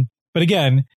 But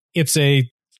again, it's a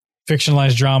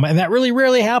fictionalized drama, and that really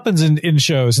rarely happens in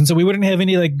shows. And so we wouldn't have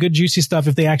any good juicy stuff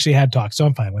if they actually had talk. So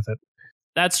I'm fine with it.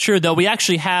 That's true, though. We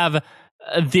actually have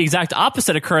the exact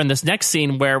opposite occur in this next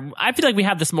scene, where I feel like we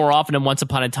have this more often than Once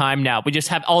Upon a Time now. We just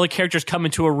have all the characters come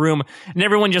into a room and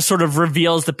everyone just sort of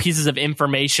reveals the pieces of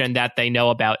information that they know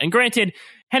about. And granted,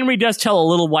 Henry does tell a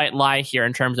little white lie here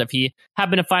in terms of he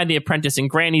happened to find the apprentice in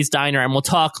Granny's diner, and we'll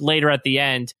talk later at the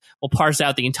end. We'll parse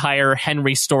out the entire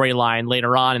Henry storyline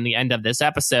later on in the end of this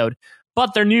episode.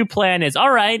 But their new plan is,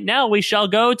 all right, now we shall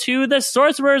go to the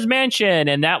Sorcerer's Mansion,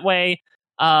 and that way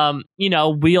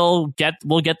we'll get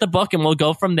the book and we'll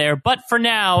go from there. But for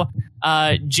now,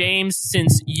 James,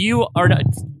 since you are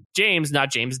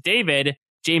David,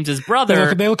 James's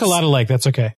brother. They look a lot alike. That's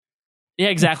okay. Yeah,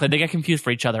 exactly. They get confused for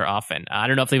each other often. I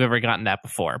don't know if they've ever gotten that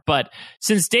before. But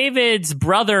since David's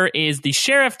brother is the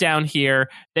sheriff down here,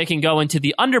 they can go into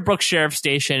the Underbrook Sheriff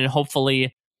Station and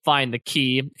hopefully find the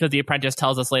key, because the apprentice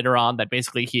tells us later on that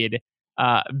basically he had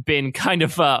been kind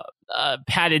of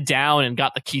patted down and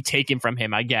got the key taken from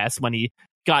him, I guess, when he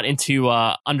got into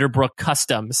Underbrook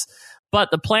Customs. But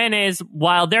the plan is,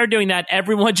 while they're doing that,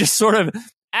 everyone just sort of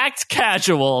acts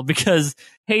casual because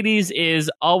Hades is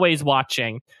always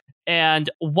watching. And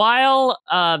while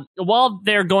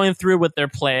they're going through with their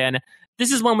plan,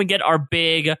 this is when we get our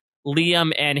big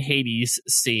Liam and Hades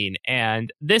scene.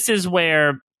 And this is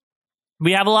where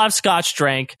We have a lot of scotch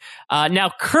drank.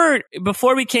 Now, Kurt,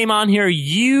 before we came on here,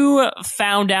 you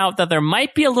found out that there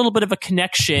might be a little bit of a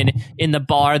connection in the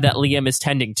bar that Liam is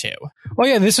tending to. Well,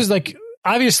 yeah, this is like,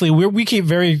 obviously we keep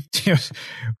very,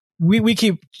 we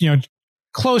keep,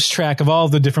 close track of all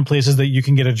the different places that you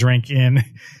can get a drink in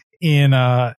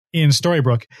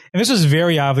Storybrooke. And this is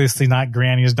very obviously not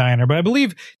Granny's Diner, but I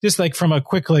believe just like from a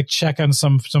quick check on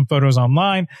some photos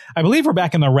online, I believe we're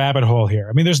back in the rabbit hole here.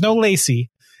 I mean, there's no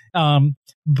Lacey.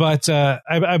 But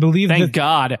I believe Thank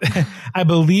God. I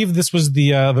believe this was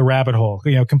the rabbit hole,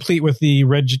 complete with the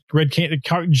red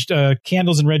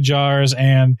candles in red jars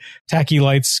and tacky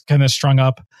lights kind of strung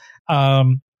up.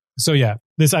 So yeah,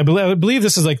 I believe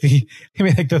this is like the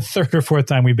third or fourth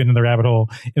time we've been in the rabbit hole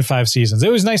in 5 seasons.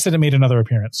 It was nice that it made another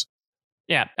appearance.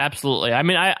 Yeah, absolutely. I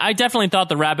mean, I definitely thought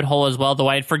the rabbit hole as well, though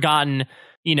I had forgotten,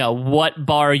 what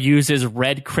bar uses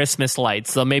red Christmas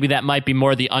lights. So maybe that might be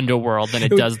more the underworld than it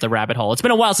does the rabbit hole. It's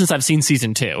been a while since I've seen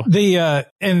season 2.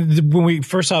 When we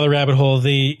first saw the rabbit hole,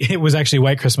 it was actually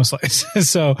white Christmas lights.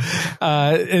 So,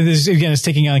 it's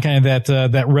taking on kind of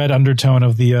that red undertone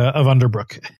of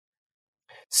Underbrook.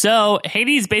 So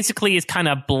Hades basically is kind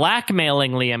of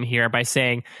blackmailing Liam here by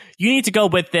saying, you need to go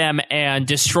with them and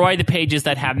destroy the pages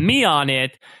that have me on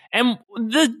it. And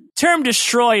the term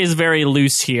destroy is very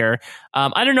loose here.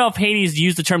 I don't know if Hades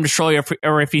used the term destroy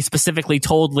or if he specifically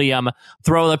told Liam,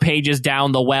 throw the pages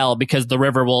down the well because the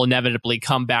river will inevitably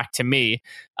come back to me.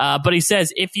 But he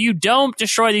says, if you don't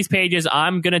destroy these pages,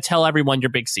 I'm going to tell everyone your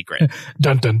big secret.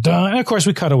 Dun, dun, dun. And of course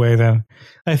we cut away then.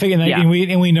 I think, and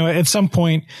we know at some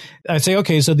point I'd say,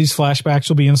 okay, so these flashbacks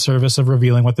will be in service of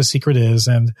revealing what the secret is.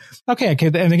 And okay.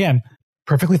 And again,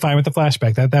 perfectly fine with the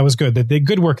flashback. That was good. They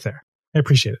good work there. I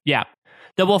appreciate it. Yeah.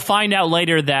 That we'll find out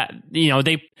later that,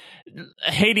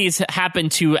 Hades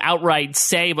happened to outright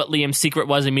say what Liam's secret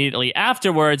was immediately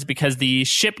afterwards because the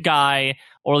ship guy,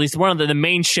 or at least one of the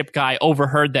main ship guy,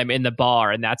 overheard them in the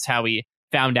bar, and that's how he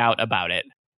found out about it.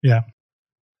 Yeah.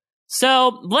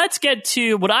 So let's get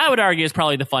to what I would argue is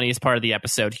probably the funniest part of the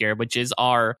episode here, which is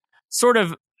our sort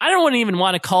of, I don't even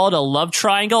want to call it a love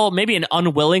triangle, maybe an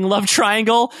unwilling love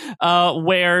triangle,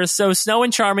 where Snow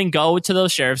and Charming go to the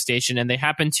sheriff's station and they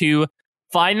happen to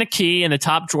find the key in the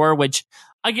top drawer, which,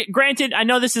 granted, I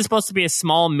know this is supposed to be a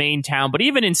small Maine town, but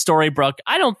even in Storybrooke,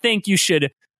 I don't think you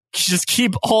should just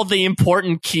keep all the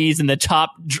important keys in the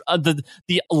top, the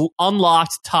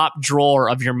unlocked top drawer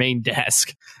of your main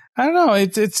desk. I don't know.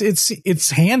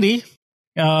 It's handy.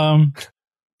 Yeah.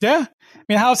 I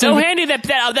mean, how so handy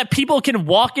that people can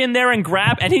walk in there and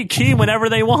grab any key whenever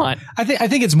they want. I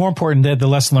think it's more important that the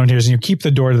lesson learned here is you keep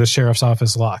the door to the sheriff's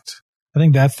office locked. I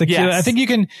think that's the key. Yes. I think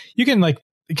you can like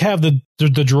have the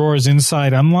drawers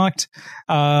inside unlocked.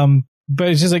 But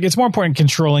it's just like, it's more important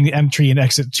controlling the entry and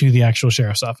exit to the actual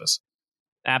sheriff's office.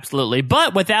 Absolutely.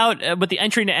 But with the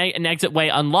entry and exit way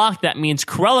unlocked, that means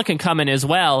Cruella can come in as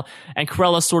well. And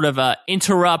Cruella sort of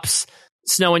interrupts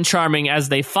Snow and Charming as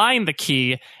they find the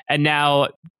key. And now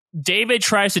David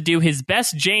tries to do his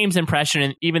best James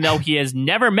impression, even though he has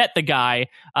never met the guy,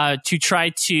 to try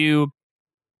to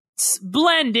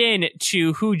blend in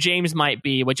to who James might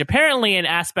be, which apparently an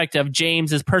aspect of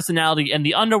James's personality in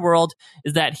the underworld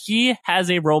is that he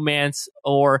has a romance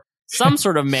or some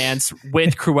sort of romance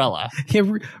with Cruella. Yeah,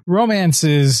 romance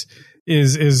is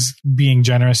being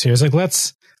generous here. It's like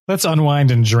let's unwind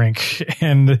and drink,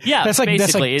 and yeah, that's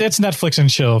Netflix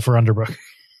and chill for Underbrook.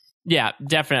 Yeah,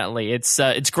 definitely. It's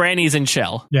Grannies and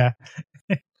chill. Yeah.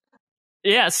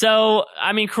 Yeah. So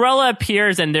I mean, Cruella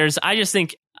appears, and I just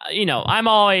think, I'm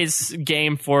always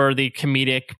game for the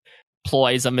comedic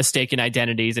ploys of mistaken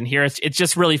identities, and here it's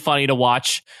just really funny to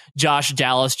watch Josh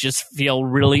Dallas just feel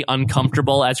really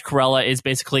uncomfortable as Cruella is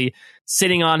basically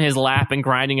sitting on his lap and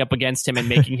grinding up against him and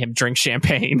making him drink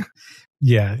champagne.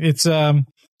 Yeah, it's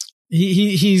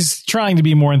he's trying to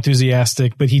be more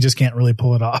enthusiastic, but he just can't really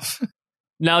pull it off.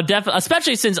 No, definitely,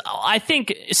 especially since I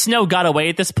think Snow got away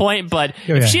at this point, but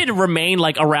if she had remained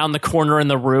like around the corner in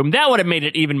the room, that would have made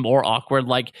it even more awkward.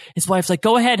 Like his wife's like,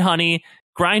 "Go ahead, honey,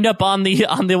 grind up on the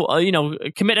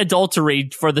commit adultery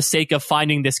for the sake of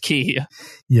finding this key."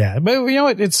 Yeah, but you know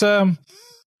what? It's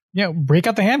break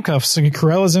out the handcuffs. And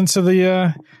Cruella's into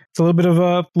it's a little bit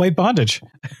of light bondage.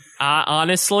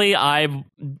 Honestly,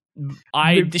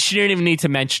 she didn't even need to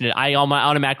mention it. I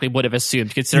automatically would have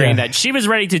assumed, considering that she was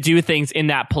ready to do things in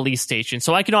that police station.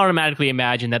 So I can automatically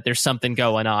imagine that there's something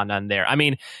going on there. I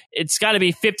mean, it's got to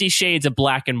be 50 shades of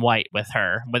black and white with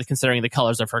her, considering the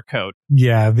colors of her coat.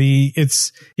 Yeah, and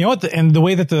the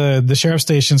way that the sheriff's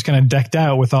station's kind of decked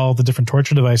out with all the different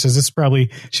torture devices,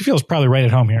 she feels probably right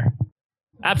at home here.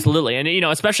 Absolutely. And,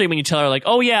 especially when you tell her, like,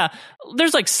 oh, yeah,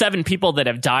 there's like 7 people that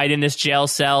have died in this jail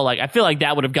cell. Like, I feel like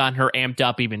that would have gotten her amped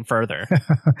up even further.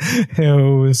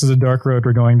 Oh, this is a dark road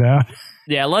we're going down.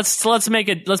 Yeah, let's make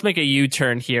a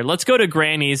U-turn here. Let's go to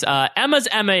Granny's. Emma's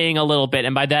Emma-ing a little bit,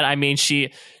 and by that I mean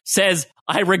she says,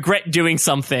 "I regret doing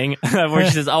something," where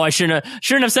she says, "Oh, I shouldn't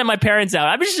have sent my parents out."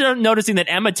 I'm just noticing that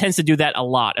Emma tends to do that a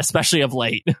lot, especially of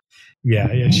late.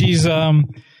 Yeah, she's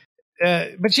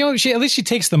but she at least she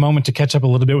takes the moment to catch up a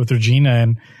little bit with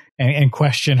Regina and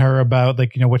question her about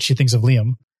what she thinks of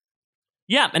Liam.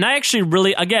 Yeah, and I actually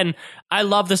really, again, I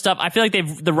love the stuff. I feel like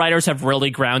the writers have really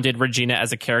grounded Regina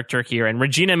as a character here, and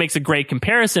Regina makes a great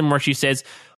comparison where she says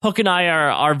Hook and I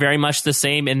are very much the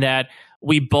same in that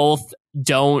we both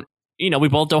don't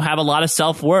have a lot of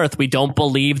self-worth. We don't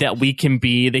believe that we can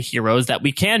be the heroes that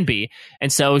we can be.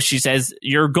 And so she says,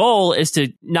 your goal is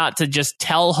to not to just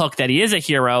tell Hook that he is a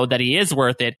hero, that he is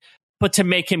worth it, but to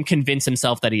make him convince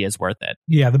himself that he is worth it.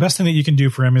 Yeah, the best thing that you can do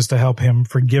for him is to help him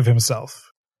forgive himself.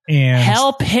 And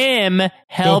help him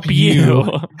help you.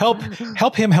 Help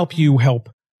him help you help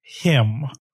him.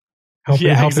 Help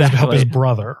his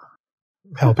brother.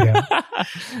 Help him.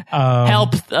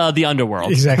 Help the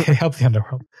underworld. Exactly. Help the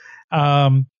underworld.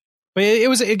 But it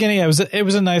was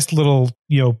a nice little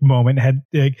moment.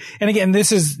 And again,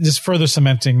 this is just further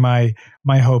cementing my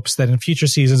hopes that in future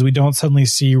seasons we don't suddenly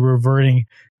see reverting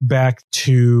back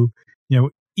to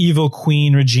evil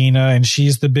Queen Regina and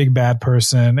she's the big bad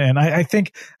person. And I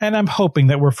think, and I'm hoping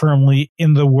that we're firmly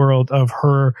in the world of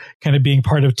her kind of being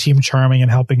part of Team Charming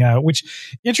and helping out.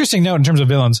 Which, interesting note in terms of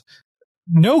villains,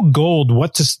 no Gold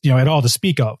at all to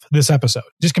speak of this episode,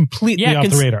 just completely off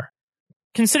the radar.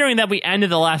 Considering that we ended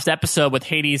the last episode with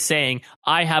Hades saying,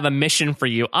 "I have a mission for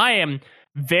you," I am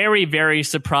very, very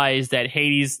surprised that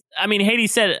Hades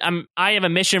said, "I have a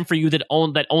mission for you that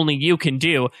only you can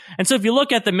do." And so if you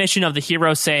look at the mission of the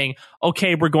hero saying,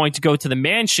 "Okay, we're going to go to the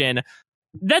mansion,"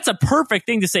 that's a perfect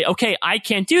thing to say, "Okay, I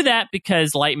can't do that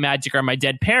because light magic are my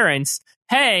dead parents.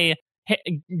 Hey,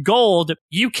 Gold,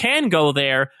 you can go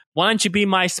there. Why don't you be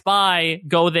my spy,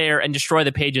 go there and destroy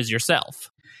the pages yourself?"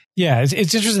 Yeah, it's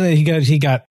interesting that he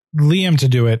got Liam to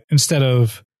do it instead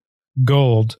of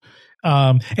Gold.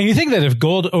 And you think that if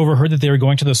Gold overheard that they were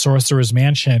going to the Sorcerer's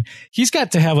Mansion, he's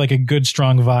got to have like a good,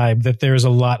 strong vibe that there's a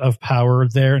lot of power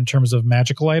there in terms of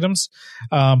magical items,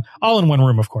 all in one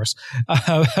room, of course.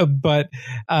 But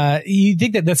you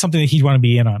think that that's something that he'd want to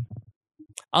be in on.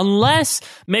 Unless,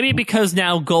 maybe because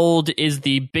now Gold is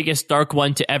the biggest Dark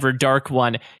One to ever Dark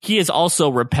One, he is also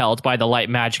repelled by the light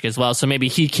magic as well, so maybe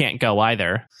he can't go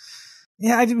either.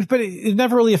 Yeah, but it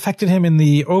never really affected him in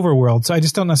the overworld, so I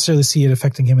just don't necessarily see it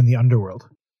affecting him in the underworld.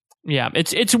 Yeah,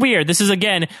 it's weird. This is,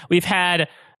 again, we've had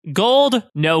Gold,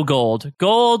 no Gold.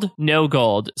 Gold, no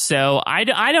Gold. So I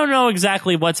don't know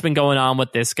exactly what's been going on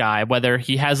with this guy, whether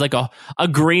he has like a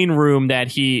green room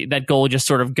that Gold just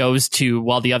sort of goes to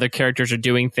while the other characters are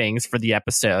doing things for the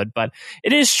episode. But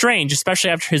it is strange,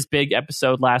 especially after his big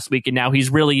episode last week, and now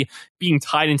he's really being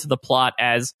tied into the plot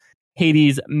as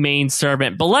Hades' main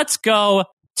servant. But let's go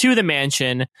to the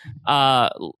mansion,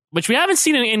 which we haven't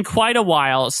seen in quite a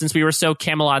while since we were so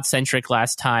Camelot-centric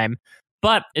last time.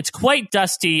 But it's quite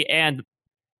dusty, and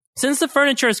since the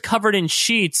furniture is covered in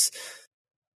sheets,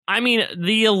 I mean,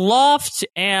 the loft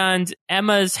and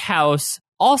Emma's house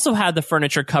also had the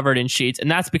furniture covered in sheets,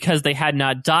 and that's because they had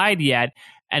not died yet,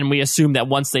 and we assumed that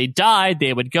once they died,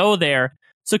 they would go there.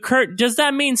 So, Kurt, does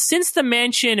that mean since the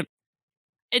mansion,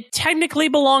 it technically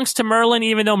belongs to Merlin,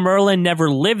 even though Merlin never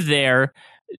lived there,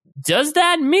 does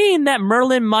that mean that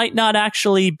Merlin might not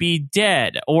actually be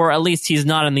dead, or at least he's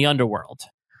not in the underworld?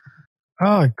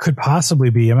 Oh, it could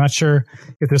possibly be. I'm not sure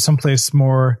if there's someplace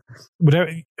more,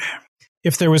 whatever,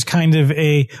 if there was kind of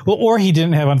or he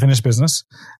didn't have unfinished business.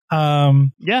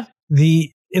 Yeah.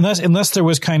 Unless there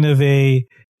was kind of a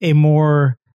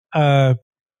more,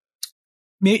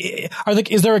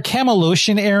 is there a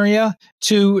Camelocian area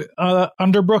to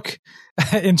Underbrook?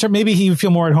 Maybe he would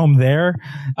feel more at home there,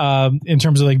 in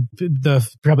terms of like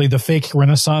probably the fake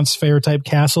Renaissance fair type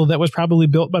castle that was probably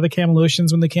built by the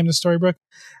Camelocians when they came to Storybrooke.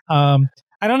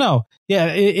 I don't know. Yeah,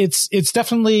 it's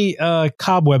definitely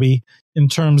cobwebby in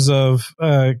terms of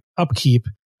upkeep.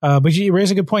 But you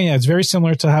raise a good point. Yeah, it's very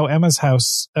similar to how Emma's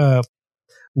house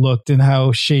looked and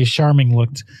how Chez Charming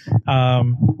looked.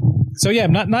 So yeah,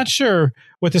 I'm not sure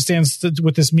what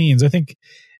this means. I think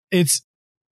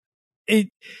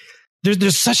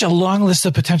there's such a long list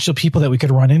of potential people that we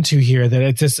could run into here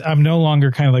that I'm no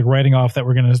longer kind of like writing off that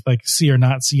we're going to like see or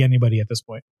not see anybody at this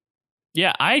point.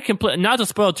 Yeah, not to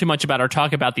spoil too much about our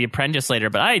talk about The Apprentice later,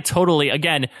 but I totally,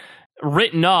 again,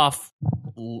 written off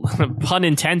pun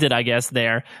intended, I guess,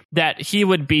 there, that he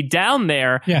would be down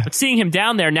there. Yeah. But seeing him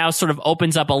down there now sort of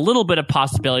opens up a little bit of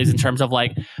possibilities in terms of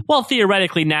like, well,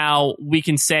 theoretically now we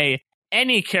can say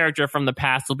any character from the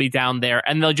past will be down there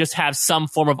and they'll just have some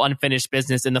form of unfinished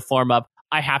business in the form of,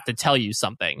 I have to tell you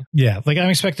something. Yeah, like I'm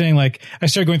expecting, like I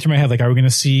started going through my head, like, are we going to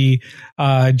see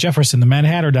Jefferson, the Mad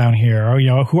Hatter, down here, or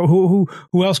who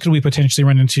else could we potentially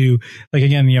run into? Like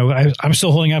again, I'm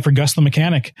still holding out for Gus the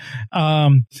Mechanic,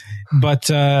 but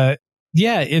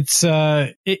yeah,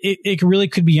 it really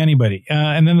could be anybody,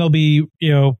 and then they'll be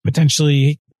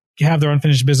potentially have their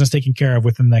unfinished business taken care of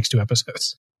within the next 2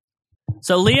 episodes.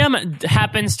 So Liam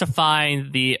happens to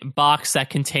find the box that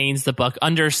contains the book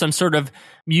under some sort of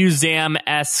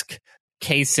museum-esque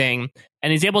casing,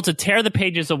 and he's able to tear the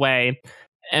pages away.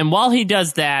 And while he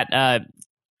does that,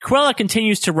 Cruella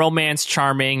continues to romance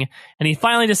Charming, and he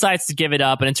finally decides to give it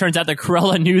up. And it turns out that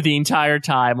Cruella knew the entire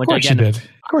time. Which, of course again, she did.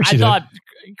 Of course she I did. thought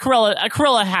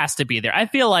Cruella has to be there. I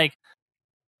feel like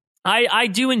I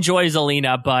do enjoy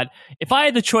Zelena, but if I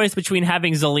had the choice between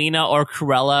having Zelena or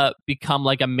Cruella become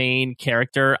like a main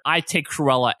character, I take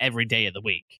Cruella every day of the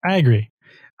week. I agree.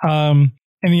 And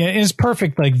yeah, it's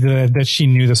perfect, like that she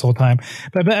knew this whole time.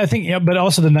 But I think, but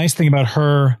also the nice thing about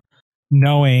her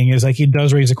knowing is like it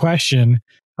does raise a question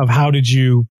of how did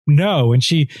you know? And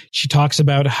she talks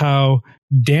about how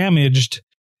damaged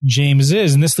James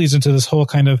is, and this leads into this whole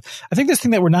kind of, I think this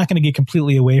thing that we're not going to get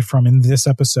completely away from in this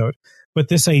episode, but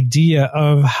this idea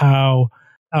of how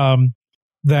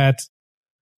that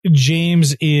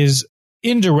James is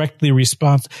indirectly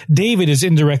David is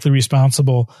indirectly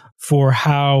responsible for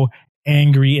how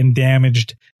angry and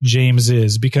damaged James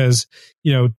is, because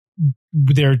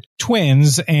they're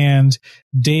twins, and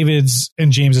David's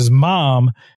and James's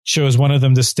mom chose one of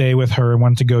them to stay with her and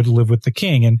one to go to live with the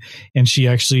king, and she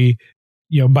actually,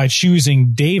 by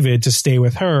choosing David to stay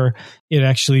with her, it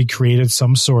actually created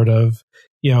some sort of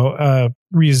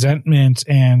resentment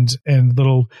and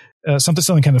little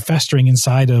something kind of festering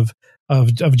inside of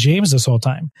James this whole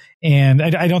time. And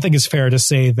I don't think it's fair to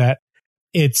say that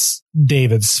it's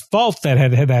David's fault that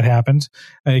had that happened.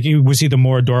 Like, was he the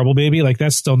more adorable baby? Like,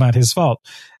 that's still not his fault.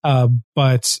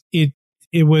 But it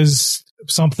was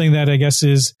something that I guess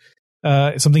is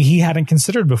something he hadn't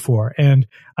considered before. And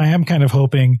I am kind of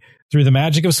hoping through the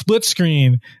magic of split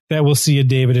screen that we'll see a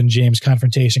David and James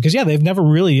confrontation. Because, yeah, they've never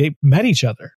really met each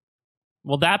other.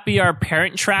 Will that be our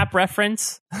Parent Trap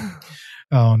reference?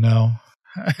 Oh, no.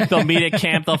 They'll meet at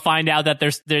camp. They'll find out that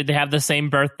they have the same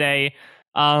birthday,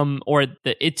 or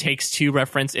the It Takes Two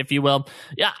reference, if you will.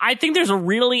 Yeah, I think there's a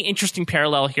really interesting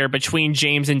parallel here between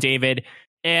James and David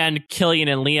and Killian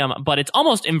and Liam, but it's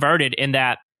almost inverted in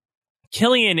that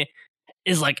Killian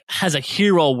has a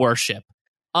hero worship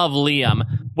of Liam,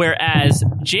 whereas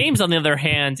James, on the other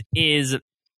hand, is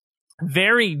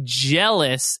very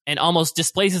jealous and almost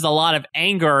displaces a lot of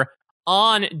anger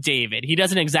on David. He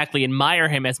doesn't exactly admire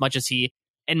him as much as he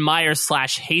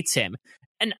admires/hates him.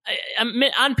 And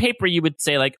on paper, you would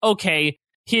say, like, okay,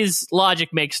 his logic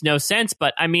makes no sense.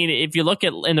 But I mean, if you look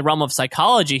at in the realm of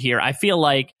psychology here, I feel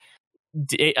like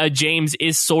James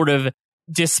is sort of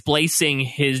displacing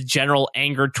his general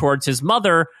anger towards his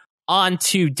mother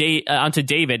onto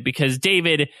David, because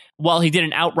David, while he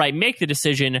didn't outright make the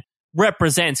decision,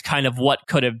 represents kind of what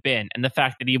could have been, and the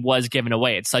fact that he was given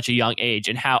away at such a young age,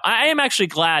 and how I am actually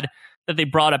glad that they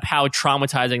brought up how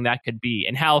traumatizing that could be,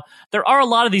 and how there are a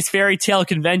lot of these fairy tale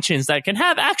conventions that can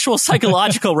have actual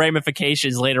psychological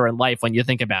ramifications later in life when you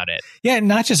think about it. Yeah,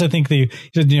 not just, I think,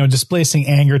 displacing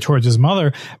anger towards his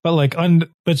mother, but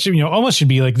almost should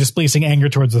be like displacing anger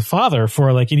towards the father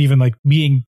for like it even like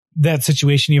being that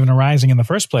situation even arising in the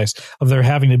first place of there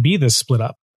having to be this split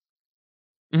up.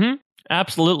 Mm-hmm.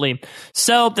 Absolutely.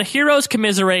 So the heroes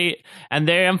commiserate, and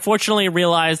they unfortunately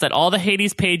realize that all the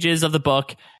Hades pages of the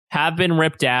book have been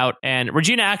ripped out, and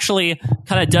Regina actually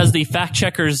kind of does the fact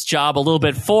checker's job a little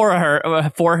bit for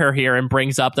her here, and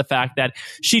brings up the fact that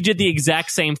she did the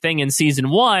exact same thing in season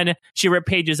 1. She ripped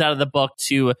pages out of the book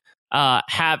to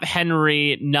have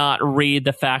Henry not read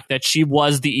the fact that she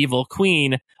was the evil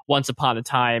queen once upon a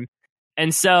time.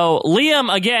 And so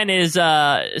Liam, again, is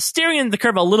steering in the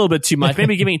curve a little bit too much,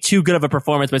 maybe giving too good of a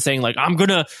performance by saying, like, I'm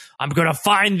gonna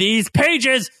find these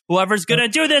pages. Whoever's gonna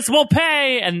do this will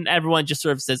pay. And everyone just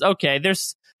sort of says, okay,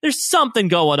 there's something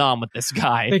going on with this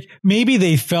guy. Like, maybe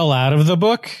they fell out of the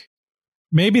book.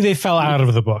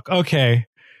 Okay.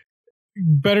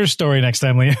 Better story next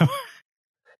time, Liam.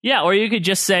 Yeah, or you could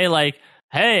just say, like,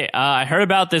 hey, I heard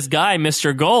about this guy,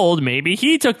 Mr. Gold. Maybe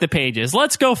he took the pages.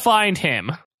 Let's go find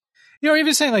him. Or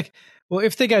even saying, like, well,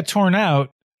 if they got torn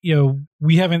out,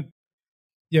 we haven't,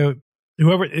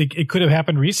 whoever it could have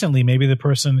happened recently. Maybe the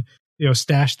person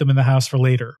stashed them in the house for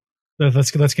later.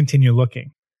 Let's continue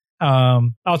looking.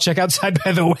 I'll check outside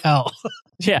by the well.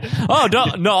 Yeah. Oh,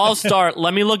 no, I'll start.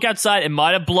 Let me look outside. It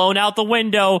might have blown out the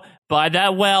window by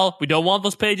that well. We don't want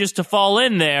those pages to fall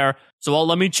in there. So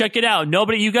let me check it out.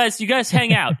 Nobody, you guys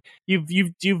hang out.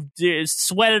 You've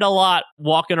sweated a lot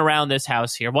walking around this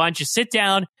house here. Why don't you sit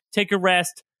down, take a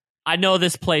rest? I know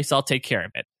this place. I'll take care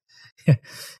of it.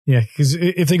 Yeah, because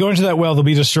if they go into that well, they'll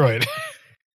be destroyed.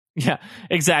 Yeah,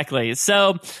 exactly.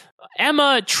 So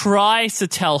Emma tries to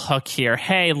tell Hook here,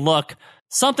 hey, look,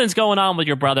 something's going on with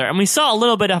your brother. And we saw a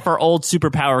little bit of her old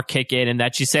superpower kick in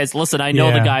that she says, listen, I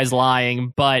know the guy's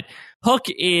lying, but Hook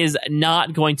is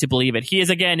not going to believe it. He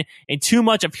is, again, in too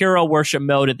much of hero worship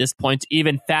mode at this point to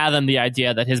even fathom the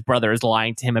idea that his brother is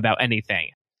lying to him about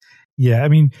anything. Yeah, I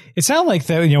mean, it sounded like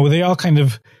that, they all kind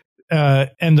of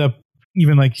end up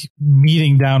even like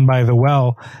meeting down by the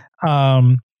well.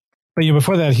 But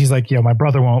before that, he's like, my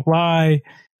brother won't lie.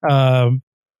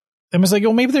 Emma's like,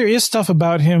 maybe there is stuff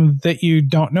about him that you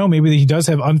don't know. Maybe he does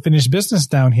have unfinished business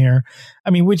down here.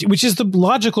 I mean, which is the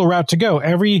logical route to go.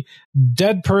 Every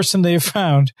dead person they've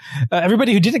found,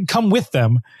 everybody who didn't come with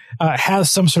them,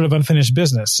 has some sort of unfinished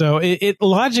business. So it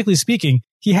logically speaking,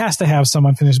 he has to have some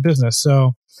unfinished business.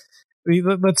 So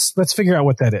let's figure out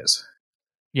what that is.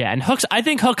 Yeah, and I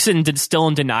think Hook's still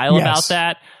in denial about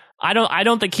that. I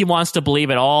don't think he wants to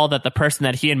believe at all that the person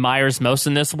that he admires most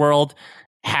in this world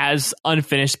has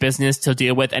unfinished business to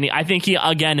deal with. And I think he,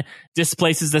 again,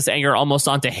 displaces this anger almost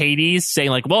onto Hades,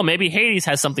 saying like, well, maybe Hades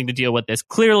has something to deal with this.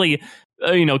 Clearly,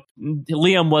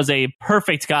 Liam was a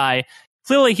perfect guy.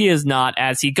 Clearly he is not,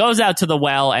 as he goes out to the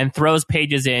well and throws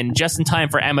pages in just in time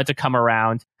for Emma to come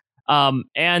around.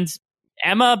 And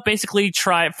Emma basically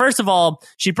first of all,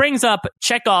 she brings up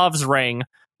Chekhov's ring,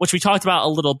 which we talked about a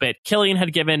little bit. Killian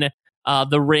had given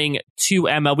the ring to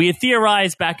Emma. We had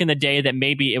theorized back in the day that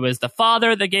maybe it was the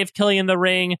father that gave Killian the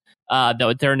ring, though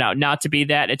it turned out not to be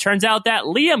that. It turns out that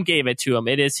Liam gave it to him.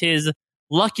 It is his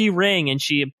lucky ring, and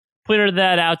she pointed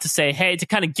that out to say, hey, to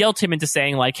kind of guilt him into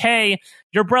saying like, hey,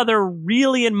 your brother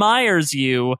really admires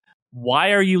you.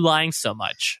 Why are you lying so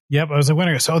much? Yep, I was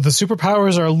wondering. So the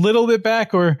superpowers are a little bit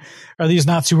back, or are these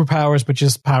not superpowers, but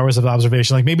just powers of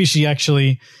observation? Like maybe she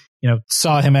actually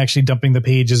saw him actually dumping the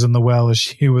pages in the well as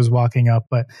she was walking up.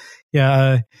 But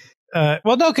yeah,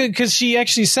 well, no, because she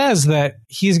actually says that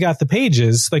he's got the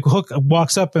pages. Like Hook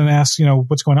walks up and asks,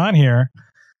 what's going on here?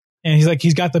 And he's like,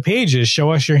 he's got the pages.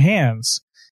 Show us your hands.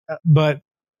 But,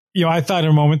 I thought in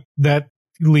a moment that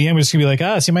Liam was going to be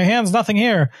like, see my hands, nothing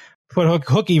here. But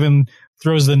Hook even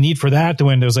throws the need for that out the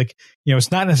window. It's like,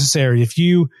 it's not necessary. If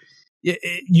you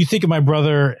think of my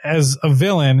brother as a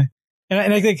villain,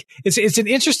 and I think it's an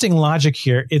interesting logic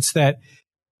here. It's that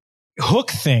Hook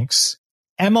thinks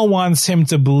Emma wants him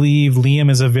to believe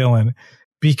Liam is a villain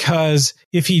because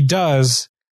if he does,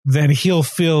 then he'll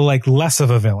feel like less of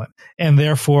a villain and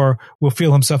therefore will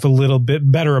feel himself a little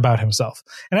bit better about himself.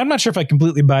 And I'm not sure if I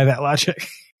completely buy that logic.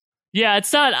 Yeah,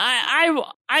 it's not.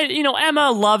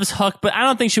 Emma loves Hook, but I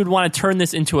don't think she would want to turn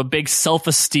this into a big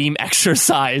self-esteem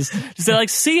exercise. To say like,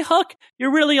 see, Hook,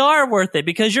 you really are worth it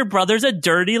because your brother's a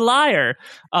dirty liar.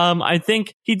 I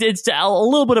think he did a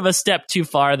little bit of a step too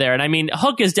far there. And I mean,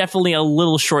 Hook is definitely a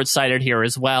little short-sighted here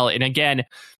as well. And again,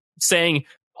 saying,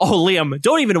 oh, Liam,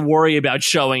 don't even worry about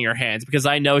showing your hands because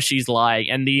I know she's lying.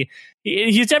 And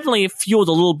he's definitely fueled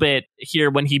a little bit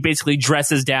here when he basically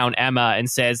dresses down Emma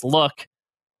and says, look,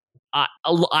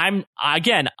 I'm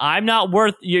not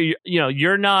worth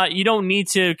you're not. You don't need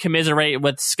to commiserate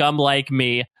with scum like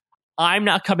me. I'm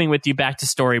not coming with you back to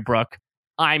Storybrooke.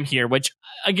 I'm here, which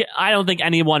again, I don't think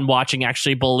anyone watching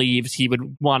actually believes he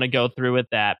would want to go through with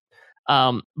that.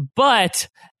 But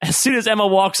as soon as Emma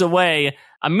walks away,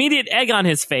 immediate egg on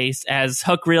his face as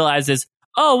Hook realizes,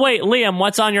 oh wait, Liam,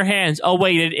 what's on your hands? Oh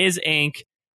wait, it is ink.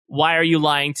 Why are you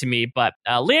lying to me? But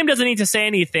Liam doesn't need to say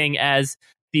anything as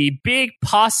the big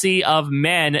posse of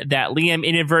men that Liam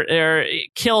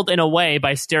killed in a way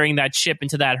by steering that ship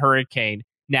into that hurricane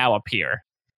now appear.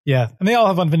 Yeah, and they all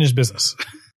have unfinished business.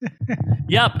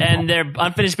 Yep, and their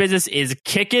unfinished business is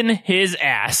kicking his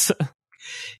ass.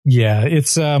 Yeah,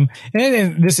 it's and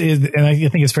this is, and I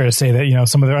think it's fair to say that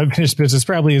some of their unfinished business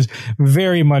probably is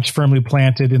very much firmly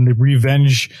planted in the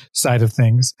revenge side of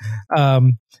things.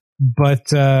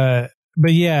 But yeah,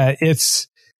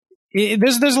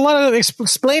 there's a lot of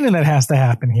explaining that has to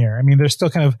happen here. I mean, they're still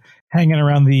kind of hanging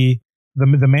around the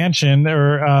mansion,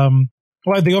 or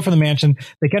they go from the mansion.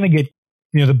 They kind of get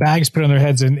the bags put on their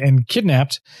heads and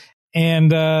kidnapped.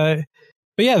 And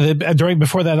but yeah,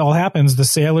 before that all happens, the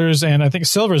sailors and I think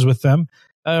Silver's with them.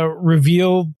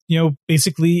 reveal,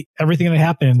 basically everything that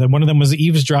happened. And one of them was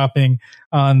eavesdropping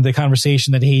on the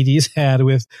conversation that Hades had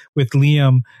with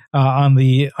Liam on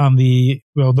the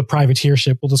privateer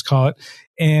ship, we'll just call it,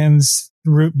 and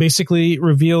basically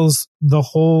reveals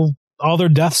all their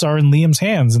deaths are in Liam's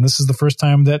hands. And this is the first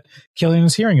time that Killian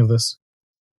is hearing of this.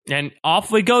 And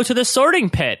off we go to the sorting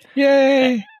pit.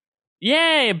 Yay!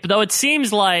 Yay! Though it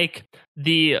seems like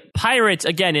the pirates,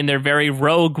 again, in their very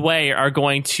rogue way, are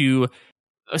going to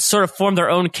sort of form their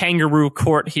own kangaroo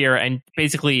court here and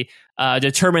basically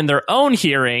determine their own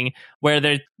hearing, where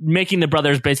they're making the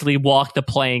brothers basically walk the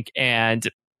plank and,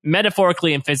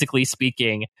 metaphorically and physically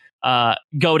speaking,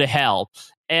 go to hell.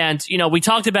 And, we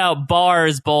talked about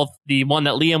bars, both the one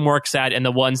that Liam works at and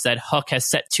the ones that Hook has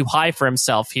set too high for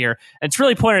himself here. And it's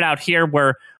really pointed out here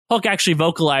where Hook actually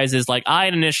vocalizes, like, I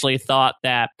initially thought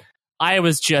that I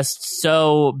was just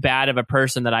so bad of a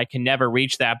person that I can never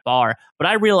reach that bar. But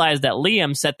I realized that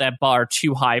Liam set that bar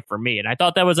too high for me. And I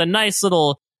thought that was a nice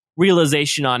little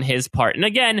realization on his part. And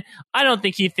again, I don't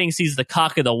think he thinks he's the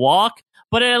cock of the walk,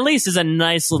 but it at least is a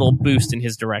nice little boost in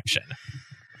his direction.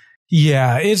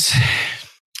 Yeah,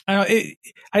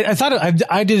 I thought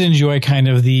I did enjoy kind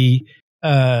of the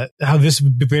how this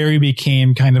very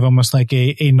became kind of almost like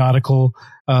a nautical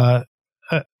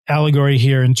allegory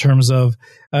here in terms of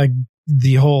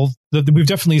we've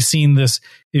definitely seen this,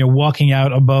 walking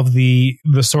out above the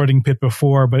sorting pit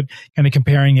before, but kind of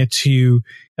comparing it to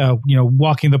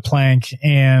walking the plank.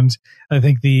 And I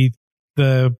think the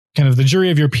kind of the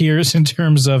jury of your peers in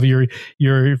terms of your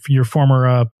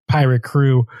former pirate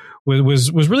crew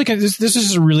was really kind of, this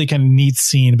is a really kind of neat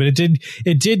scene, but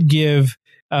it did give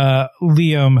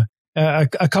Liam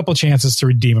a couple chances to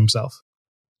redeem himself.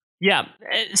 Yeah.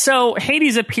 So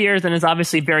Hades appears and is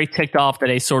obviously very ticked off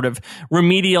that a sort of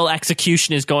remedial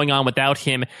execution is going on without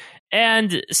him.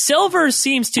 And Silver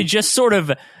seems to just sort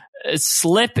of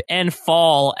slip and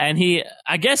fall, and he,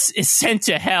 I guess, is sent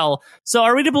to hell. So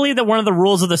are we to believe that one of the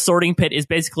rules of the sorting pit is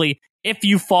basically if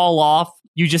you fall off,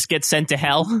 you just get sent to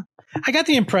hell? I got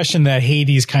the impression that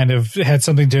Hades kind of had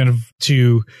something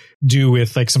to do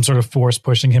with like some sort of force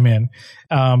pushing him in.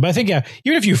 But I think, yeah,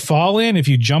 even if you fall in, if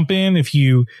you jump in, if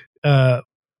you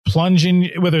plunge in,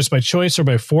 whether it's by choice or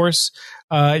by force,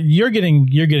 you're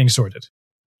getting sorted.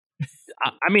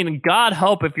 I mean, God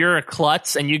hope if you're a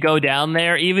klutz and you go down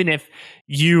there, even if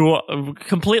you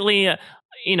completely,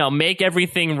 make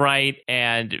everything right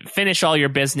and finish all your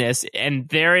business, and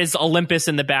there is Olympus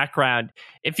in the background.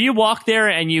 If you walk there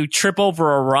and you trip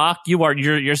over a rock, you're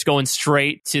just going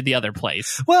straight to the other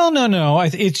place. Well, no.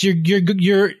 It's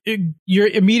you're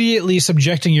immediately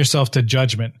subjecting yourself to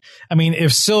judgment. I mean,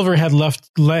 if Silver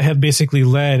had basically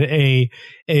led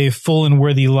a full and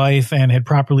worthy life and had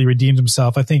properly redeemed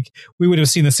himself, I think we would have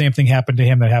seen the same thing happen to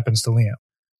him that happens to Liam.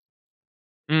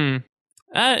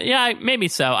 Yeah, maybe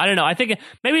so. I don't know. I think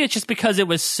maybe it's just because it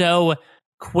was so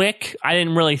quick. I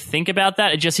didn't really think about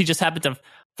that. He just happened to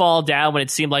fall down when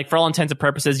it seemed like, for all intents and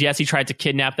purposes, yes, he tried to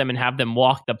kidnap them and have them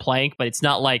walk the plank, but it's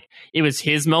not like it was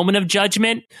his moment of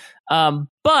judgment.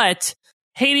 But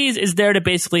Hades is there to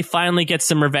basically finally get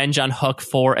some revenge on Hook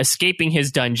for escaping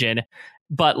his dungeon.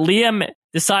 But Liam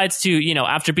decides to,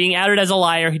 after being outed as a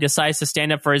liar, he decides to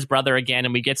stand up for his brother again.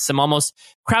 And we get some almost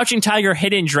Crouching Tiger,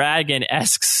 Hidden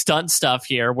Dragon-esque stunt stuff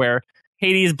here where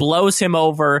Hades blows him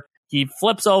over. He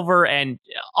flips over and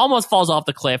almost falls off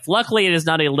the cliff. Luckily, it is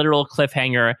not a literal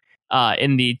cliffhanger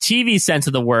in the TV sense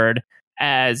of the word,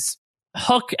 as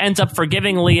Hook ends up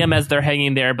forgiving Liam as they're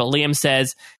hanging there. But Liam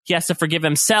says he has to forgive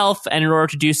himself. And in order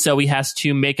to do so, he has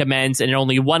to make amends in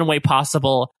only one way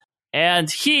possible.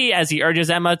 And he, as he urges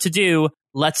Emma to do,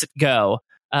 lets it go.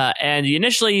 And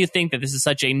initially you think that this is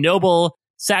such a noble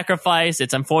sacrifice.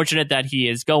 It's unfortunate that he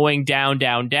is going down,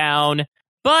 down, down.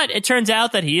 But it turns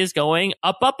out that he is going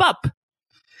up, up, up.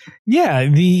 Yeah,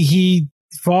 he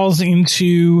falls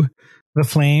into the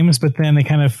flames, but then it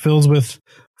kind of fills with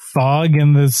fog,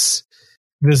 and this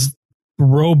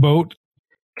rowboat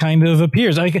kind of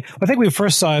appears. I think we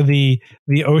first saw the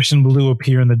ocean blue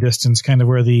appear in the distance, kind of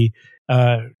where the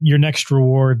your next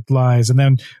reward lies. And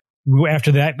then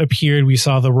after that appeared, we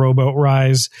saw the rowboat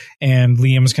rise, and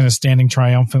Liam's kind of standing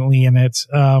triumphantly in it.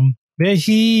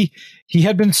 He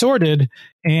had been sorted,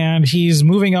 and he's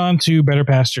moving on to better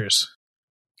pastures.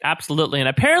 Absolutely. And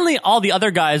apparently all the other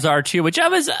guys are too, which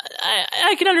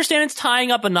I can understand it's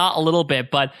tying up a knot a little bit,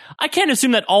 but I can't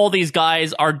assume that all these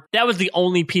guys that was the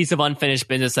only piece of unfinished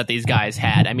business that these guys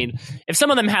had. I mean, if some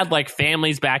of them had like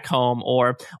families back home,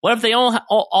 or what if they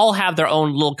all have their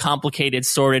own little complicated,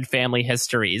 sordid family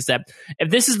histories, that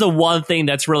if this is the one thing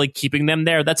that's really keeping them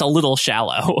there, that's a little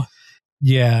shallow.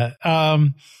 Yeah.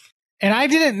 And I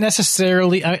didn't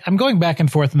necessarily, I'm going back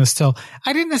and forth in this still.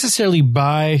 I didn't necessarily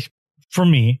buy, for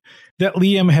me, that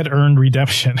Liam had earned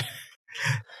redemption.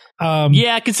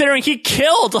 Yeah, considering he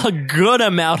killed a good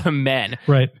amount of men.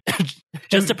 Right.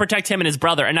 Just to protect him and his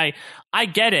brother. And I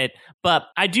get it, but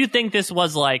I do think this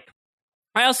was like,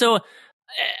 I also,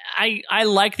 I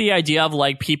like the idea of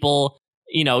like people,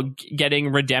 you know,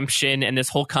 getting redemption and this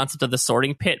whole concept of the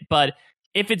sorting pit, but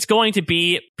if it's going to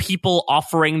be people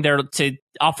offering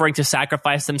to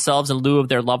sacrifice themselves in lieu of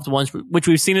their loved ones, which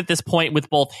we've seen at this point with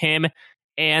both him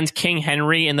and King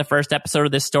Henry in the first episode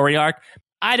of this story arc,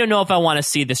 I don't know if I want to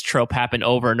see this trope happen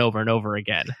over and over and over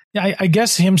again. Yeah, I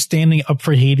guess him standing up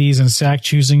for Hades and Zack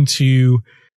choosing to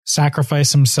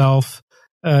sacrifice himself,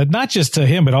 not just to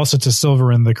him, but also to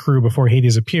Silver and the crew before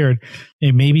Hades appeared.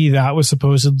 And maybe that was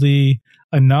supposedly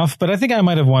enough, but I think I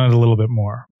might have wanted a little bit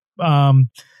more.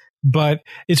 But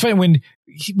it's funny when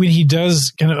he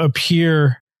does kind of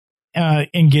appear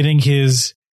in getting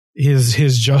his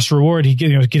just reward,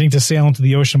 getting to sail into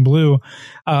the ocean blue.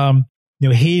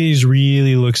 Hades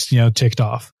really looks ticked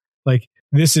off. Like,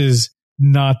 this is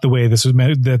not the way this was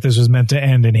meant to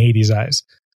end in Hades' eyes.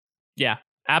 Yeah,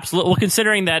 absolutely. Well,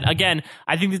 considering that, again,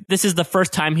 I think that this is the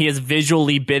first time he has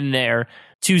visually been there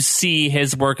to see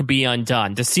his work be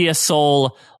undone, to see a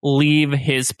soul leave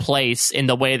his place in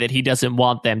the way that he doesn't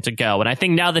want them to go. And I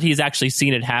think now that he's actually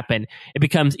seen it happen, it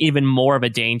becomes even more of a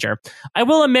danger. I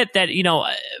will admit that,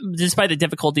 despite the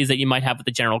difficulties that you might have with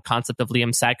the general concept of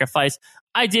Liam's sacrifice,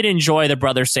 I did enjoy the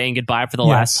brothers saying goodbye for the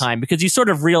last time, because you sort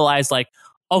of realize, like,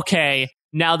 okay,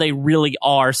 now they really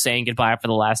are saying goodbye for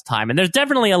the last time. And there's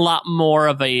definitely a lot more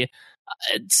of a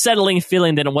settling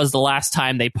feeling than it was the last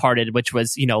time they parted, which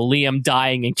was, Liam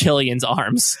dying in Killian's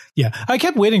arms. Yeah. I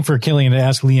kept waiting for Killian to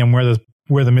ask Liam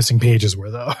where the missing pages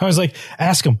were, though. I was like,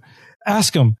 ask him.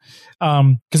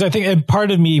 Because I think, and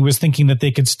part of me was thinking that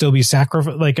they could still be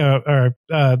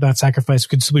that sacrifice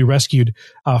could still be rescued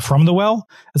from the well.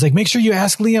 I was like, make sure you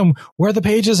ask Liam where the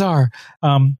pages are.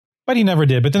 But he never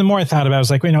did. But then the more I thought about it, I was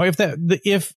like,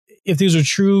 if these are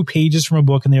true pages from a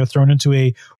book and they were thrown into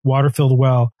a water-filled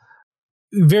well,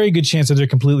 very good chance that they're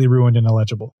completely ruined and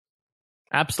illegible.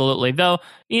 Absolutely. Though,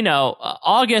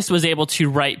 August was able to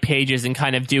write pages and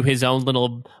kind of do his own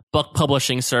little book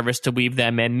publishing service to weave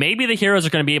them in. Maybe the heroes are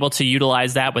going to be able to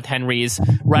utilize that with Henry's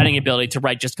writing ability to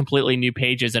write just completely new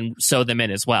pages and sew them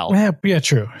in as well. Yeah,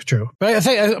 true. But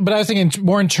I was thinking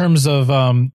more in terms of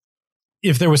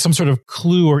if there was some sort of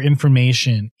clue or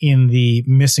information in the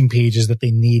missing pages that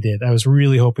they needed. I was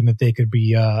really hoping that they could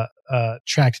be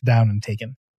tracked down and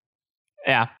taken.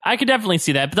 Yeah, I could definitely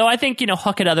see that. But though I think,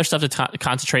 Huck had other stuff to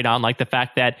concentrate on, like the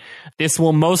fact that this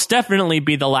will most definitely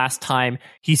be the last time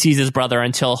he sees his brother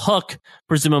until Hook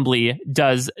presumably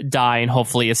does die and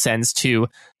hopefully ascends to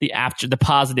the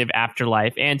positive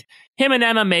afterlife. And him and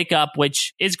Emma make up,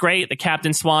 which is great. The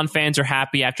Captain Swan fans are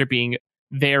happy after being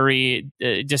very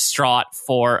distraught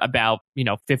for about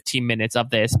 15 minutes of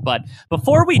this. But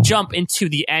before we jump into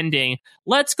the ending,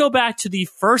 let's go back to the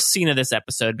first scene of this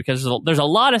episode, because there's a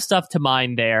lot of stuff to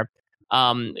mine there.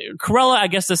 Cruella, I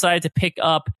guess, decided to pick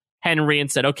up Henry and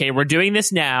said, okay, we're doing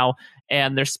this now.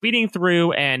 And they're speeding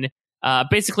through, and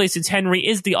basically, since Henry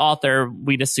is the author,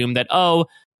 we'd assume that,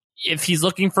 if he's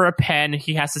looking for a pen,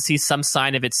 he has to see some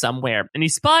sign of it somewhere. And he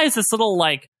spies this little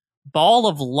ball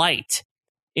of light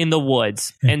in the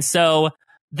woods. And so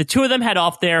the two of them head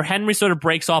off there. Henry sort of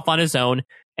breaks off on his own,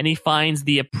 and he finds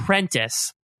the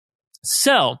apprentice.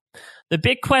 So the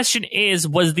big question is,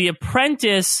 was the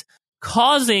apprentice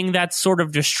causing that sort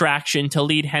of distraction to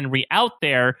lead Henry out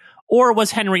there, or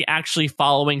was Henry actually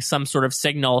following some sort of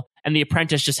signal and the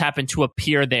apprentice just happened to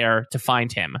appear there to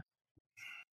find him?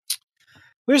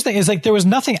 Here's the thing, is there was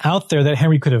nothing out there that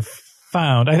Henry could have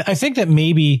found. I think that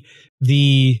maybe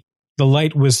the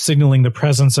light was signaling the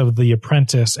presence of the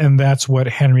apprentice, and that's what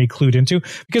Henry clued into,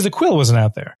 because the quill wasn't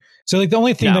out there. So the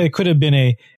only thing that it could have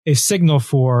been a signal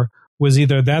for was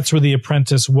either that's where the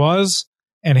apprentice was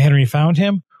and Henry found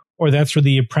him, or that's where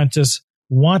the apprentice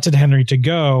wanted Henry to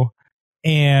go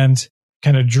and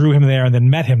kind of drew him there and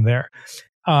then met him there.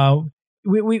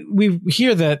 We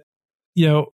hear that,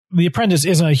 the apprentice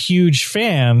isn't a huge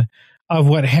fan of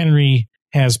what Henry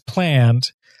has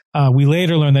planned. We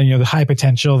later learned that, the high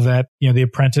potential that, the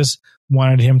apprentice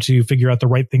wanted him to figure out the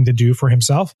right thing to do for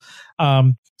himself.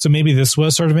 So maybe this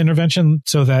was sort of intervention,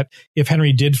 so that if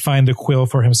Henry did find the quill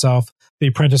for himself, the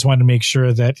apprentice wanted to make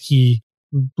sure that he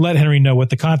let Henry know what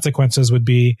the consequences would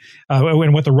be,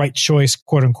 and what the right choice,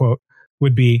 quote unquote,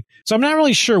 would be. So I'm not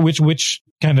really sure which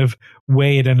kind of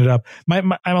way it ended up.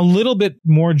 I'm a little bit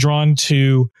more drawn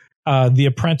to the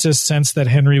apprentice sense that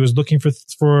Henry was looking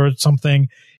for something.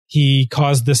 he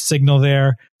caused this signal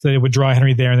there so that it would draw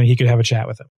Henry there, and then he could have a chat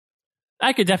with him.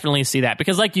 I could definitely see that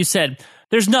because, like you said,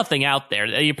 there's nothing out there.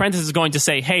 The apprentice is going to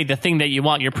say, hey, the thing that you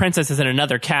want, your princess is in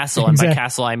another castle. And by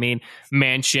castle, I mean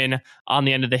mansion on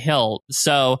the end of the hill.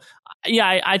 So,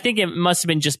 yeah, I think it must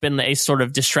have been a sort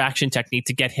of distraction technique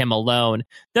to get him alone.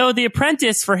 Though the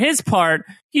apprentice, for his part,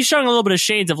 he's showing a little bit of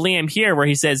shades of Liam here where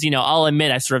he says, I'll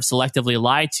admit I sort of selectively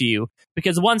lied to you.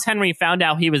 Because once Henry found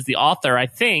out he was the author, I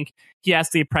think he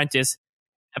asked the apprentice,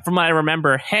 from what I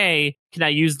remember, hey, can I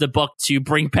use the book to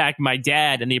bring back my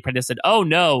dad? And the apprentice said, oh,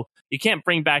 no, you can't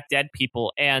bring back dead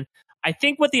people. And I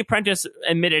think what the apprentice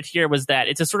admitted here was that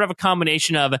it's a sort of a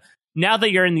combination of now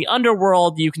that you're in the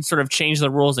underworld, you can sort of change the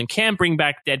rules and can bring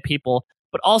back dead people.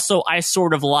 But also, I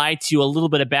sort of lied to you a little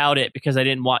bit about it because I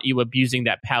didn't want you abusing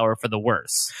that power for the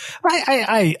worse.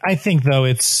 I think, though,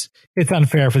 it's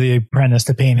unfair for the apprentice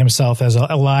to paint himself as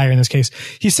a liar in this case.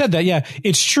 He said that, yeah,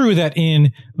 it's true that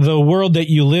in the world that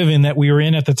you live in, that we were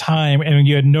in at the time, and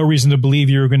you had no reason to believe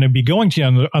you were going to be going to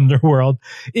the underworld,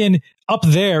 up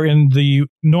there in the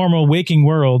normal waking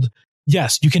world,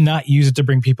 yes, you cannot use it to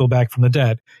bring people back from the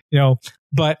dead.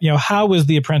 But how was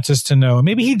the apprentice to know?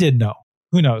 Maybe he did know.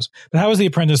 Who knows? But how was the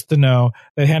apprentice to know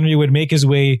that Henry would make his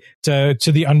way to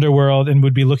the underworld and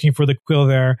would be looking for the quill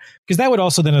there? Because that would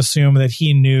also then assume that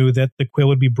he knew that the quill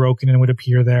would be broken and would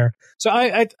appear there. So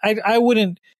I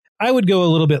would go a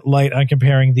little bit light on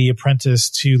comparing the apprentice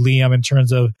to Liam in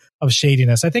terms of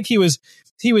shadiness. I think he was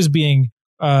being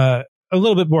a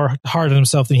little bit more hard on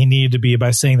himself than he needed to be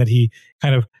by saying that he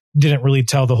kind of didn't really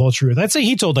tell the whole truth. I'd say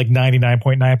he told like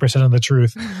 99.9% of the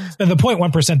truth. And the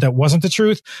 0.1% that wasn't the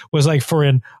truth was like for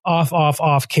an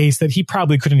off case that he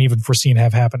probably couldn't even foreseen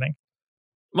have happening.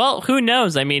 Well, who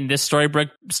knows? I mean, this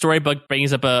storybook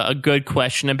brings up a good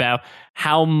question about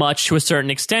how much, to a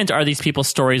certain extent, are these people's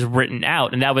stories written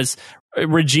out? And that was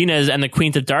Regina's and the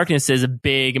Queens of Darkness's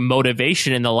big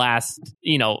motivation in the last,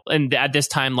 and at this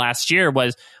time last year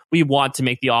was, we want to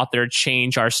make the author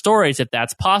change our stories if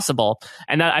that's possible.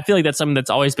 And that, I feel like that's something that's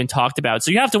always been talked about.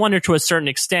 So you have to wonder, to a certain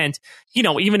extent,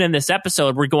 even in this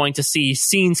episode, we're going to see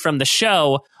scenes from the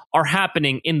show are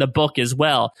happening in the book as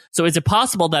well. So is it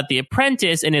possible that the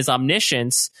apprentice, in his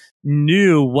omniscience,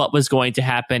 knew what was going to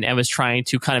happen and was trying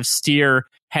to kind of steer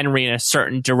Henry in a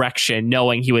certain direction,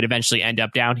 knowing he would eventually end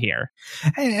up down here?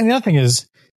 And the other thing is,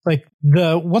 like,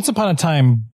 the Once Upon a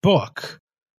Time book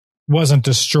wasn't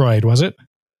destroyed, was it?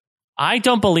 I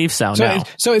don't believe so, no.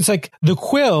 So it's like the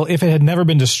quill, if it had never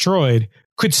been destroyed,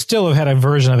 could still have had a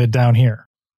version of it down here.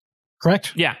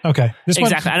 Correct? Yeah. Okay.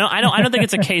 Exactly. I don't think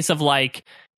it's a case of like,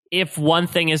 if one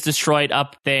thing is destroyed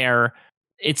up there,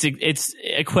 its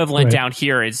equivalent down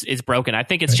here is broken. I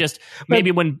think it's just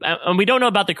maybe when and we don't know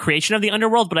about the creation of the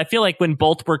underworld, but I feel like when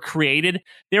both were created,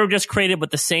 they were just created with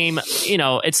the same.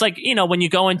 It's like when you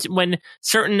go into when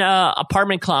certain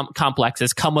apartment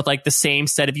complexes come with like the same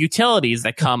set of utilities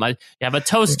that come. You have a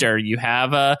toaster, you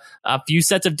have a few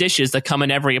sets of dishes that come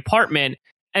in every apartment.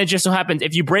 And it just so happens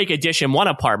if you break a dish in one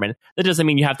apartment, that doesn't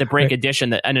mean you have to break a dish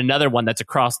in another one that's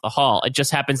across the hall. It just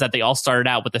happens that they all started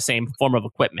out with the same form of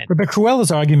equipment. But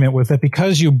Cruella's argument was that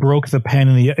because you broke the pen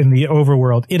in the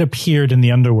overworld, it appeared in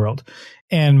the underworld.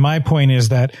 And my point is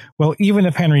that, well, even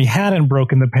if Henry hadn't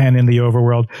broken the pen in the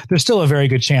overworld, there's still a very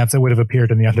good chance it would have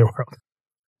appeared in the underworld.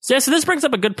 So this brings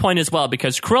up a good point as well,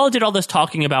 because Cruella did all this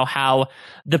talking about how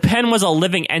the pen was a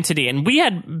living entity, and we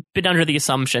had been under the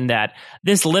assumption that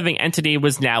this living entity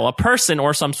was now a person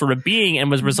or some sort of being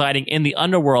and was residing in the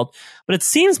underworld. But it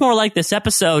seems more like this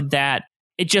episode that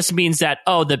it just means that,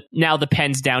 now the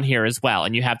pen's down here as well,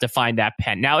 and you have to find that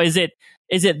pen. Now, is it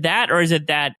that, or is it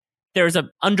that there's an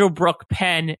Underbrook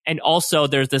pen, and also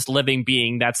there's this living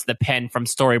being that's the pen from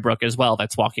Storybrooke as well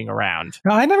that's walking around?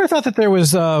 No, I never thought that there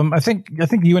was. I think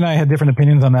you and I had different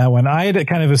opinions on that one. I had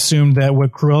kind of assumed that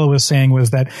what Cruella was saying was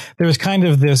that there was kind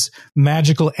of this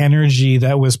magical energy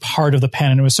that was part of the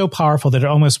pen, and it was so powerful that it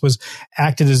almost was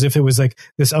acted as if it was like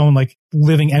this own like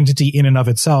living entity in and of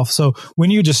itself. So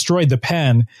when you destroyed the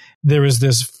pen, there was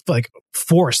this like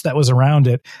force that was around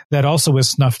it that also was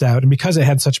snuffed out. And because it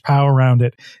had such power around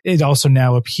it, it also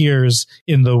now appears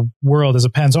in the world as a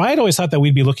pen. So I had always thought that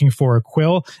we'd be looking for a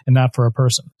quill and not for a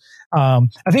person. I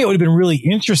think it would have been really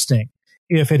interesting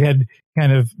if it had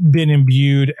kind of been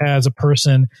imbued as a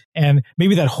person, and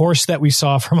maybe that horse that we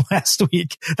saw from last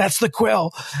week, that's the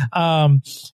quill.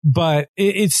 But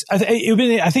I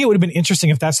think it would have been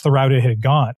interesting if that's the route it had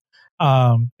gone.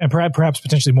 And perhaps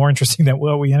potentially more interesting than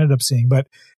what we ended up seeing. But,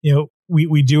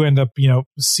 we do end up,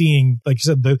 seeing, like you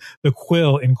said, the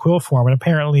quill in quill form. And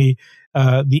apparently,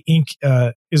 the ink,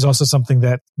 is also something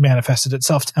that manifested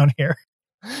itself down here.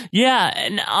 Yeah,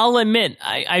 and I'll admit,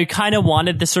 I kind of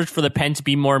wanted the search for the pen to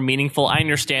be more meaningful. I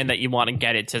understand that you want to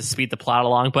get it to speed the plot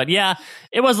along, but yeah,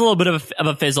 it was a little bit of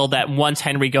a fizzle that once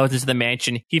Henry goes into the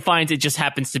mansion, he finds it just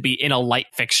happens to be in a light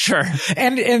fixture.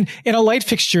 And in a light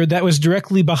fixture that was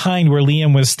directly behind where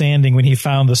Liam was standing when he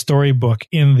found the storybook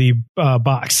in the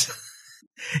box.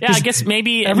 Yeah, I guess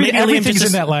maybe everything's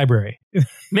in that library.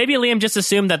 Maybe Liam just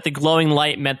assumed that the glowing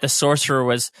light meant the sorcerer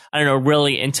was, I don't know,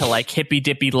 really into like hippy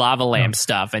dippy lava lamp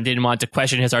stuff and didn't want to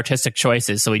question his artistic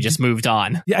choices, so he just moved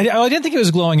on. Yeah, I didn't think it was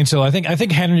glowing until I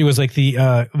think Henry was like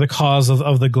the cause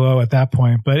of the glow at that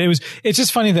point. But it's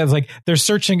just funny that like they're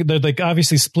like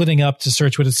obviously splitting up to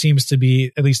search what it seems to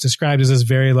be at least described as this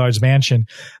very large mansion.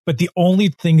 But the only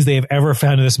things they have ever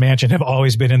found in this mansion have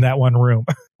always been in that one room.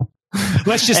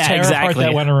 Let's just tear apart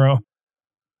that one room.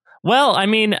 Well, I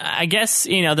mean, I guess,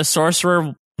 the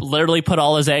sorcerer literally put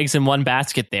all his eggs in one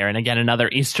basket there. And again, another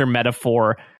Easter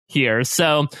metaphor here.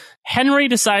 So Henry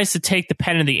decides to take the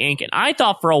pen and the ink. And I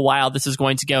thought for a while this is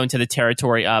going to go into the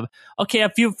territory of, okay,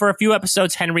 for a few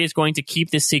episodes, Henry is going to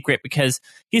keep this secret because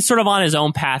he's sort of on his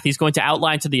own path. He's going to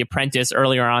outline to the apprentice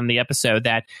earlier on in the episode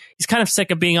that he's kind of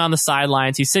sick of being on the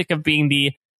sidelines. He's sick of being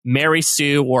the Mary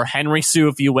Sue or Henry Sue,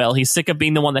 if you will. He's sick of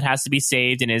being the one that has to be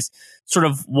saved and is sort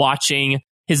of watching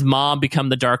his mom become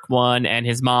the Dark One and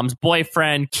his mom's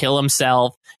boyfriend kill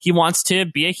himself. He wants to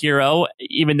be a hero,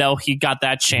 even though he got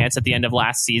that chance at the end of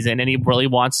last season, and he really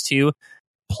wants to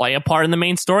play a part in the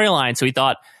main storyline. So he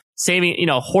thought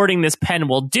hoarding this pen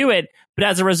will do it. But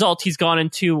as a result, he's gone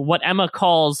into what Emma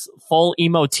calls full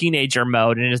emo teenager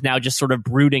mode and is now just sort of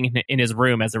brooding in his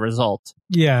room as a result.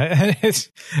 Yeah,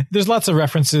 there's lots of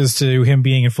references to him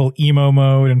being in full emo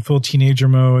mode and full teenager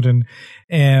mode, and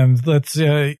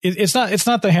it's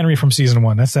not the Henry from season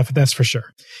 1. That's for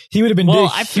sure. He would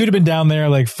have been down there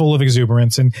like full of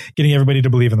exuberance and getting everybody to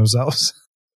believe in themselves.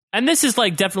 And this is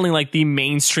like definitely like the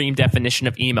mainstream definition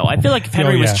of emo. I feel like if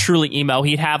Henry was truly emo,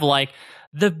 he'd have like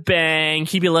The Bang.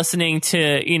 He'd be listening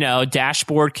to,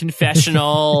 Dashboard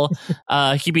Confessional.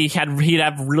 He'd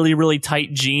have really, really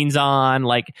tight jeans on.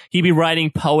 Like he'd be writing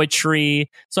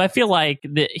poetry. So I feel like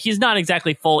he's not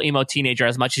exactly full emo teenager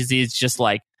as much as he's just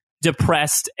like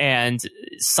depressed and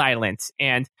silent.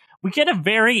 And we get a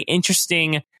very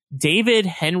interesting David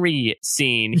Henry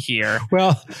scene here.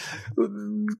 Well,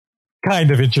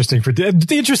 kind of interesting for David.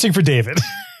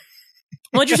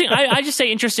 Well, interesting. I just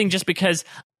say interesting just because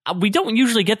we don't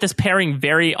usually get this pairing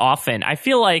very often. I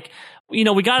feel like, we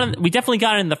definitely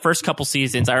got it in the first couple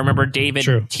seasons. I remember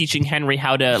David teaching Henry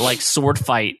how to like sword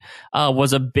fight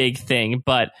was a big thing.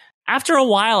 But after a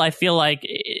while, I feel like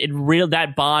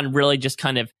that bond really just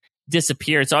kind of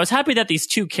disappeared. So I was happy that these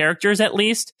two characters, at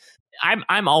least,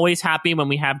 I'm always happy when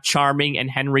we have Charming and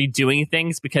Henry doing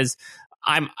things because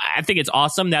I think it's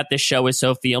awesome that this show is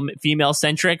so female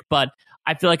centric, but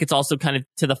I feel like it's also kind of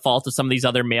to the fault of some of these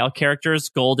other male characters,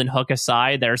 Gold and Hook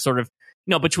aside. They're sort of,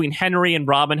 between Henry and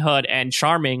Robin Hood and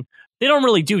Charming, they don't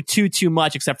really do too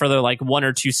much except for their like one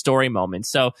or two story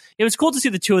moments. So it was cool to see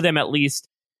the two of them at least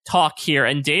talk here.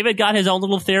 And David got his own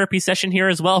little therapy session here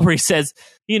as well, where he says,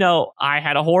 I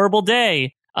had a horrible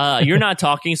day. You're not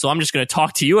talking, so I'm just going to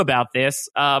talk to you about this.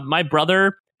 My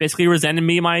brother basically resented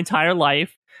me my entire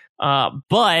life.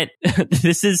 But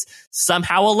this is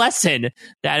somehow a lesson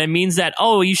that it means that,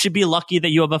 you should be lucky that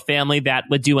you have a family that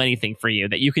would do anything for you,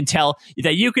 that you can tell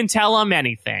them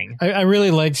anything. I really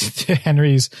liked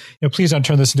Henry's, please don't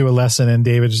turn this into a lesson, and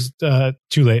David's,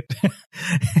 too late.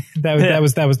 that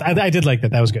was, I did like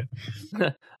that. That was good.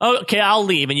 Okay, I'll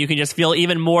leave and you can just feel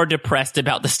even more depressed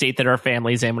about the state that our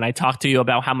family's in when I talk to you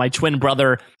about how my twin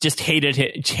brother just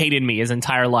hated me his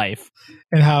entire life.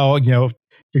 And how,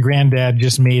 your granddad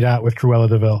just made out with Cruella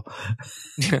de Vil.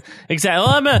 Exactly.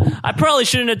 Well, I probably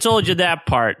shouldn't have told you that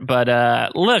part,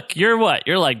 but look, you're what?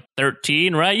 You're like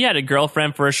 13, right? You had a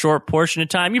girlfriend for a short portion of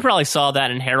time. You probably saw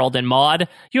that in Harold and Maude.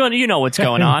 You know what's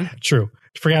going on. True.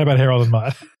 Forgot about Harold and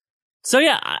Maude. So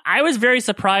yeah, I was very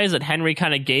surprised that Henry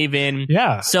kind of gave in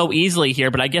so easily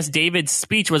here, but I guess David's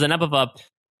speech was enough of a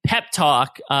pep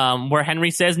talk where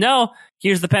Henry says, no,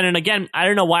 here's the pen. And again, I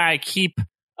don't know why I keep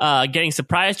getting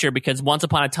surprised here, because Once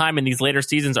Upon a Time in these later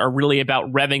seasons are really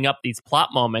about revving up these plot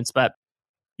moments. But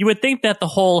you would think that the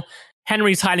whole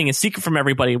Henry's hiding a secret from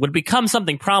everybody would become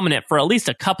something prominent for at least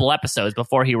a couple episodes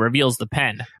before he reveals the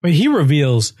pen. But he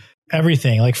reveals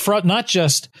everything, like not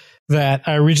just that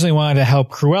I originally wanted to help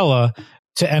Cruella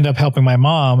to end up helping my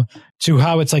mom, to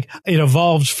how it's like it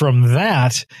evolved from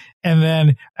that, and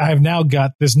then I've now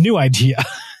got this new idea.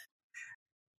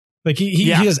 Like he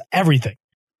does everything.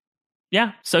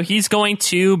 Yeah, so he's going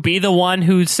to be the one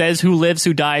who says who lives,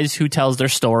 who dies, who tells their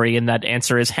story, and that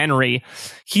answer is Henry.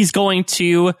 He's going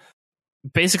to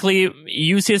basically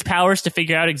use his powers to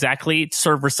figure out exactly to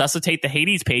sort of resuscitate the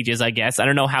Hades pages, I guess. I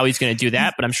don't know how he's going to do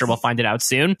that, but I'm sure we'll find it out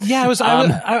soon. Yeah,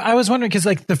 I was wondering because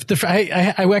like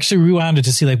I actually rewound it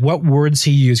to see like what words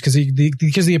he used because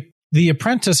the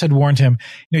apprentice had warned him,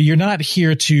 you're not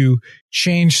here to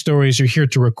change stories, you're here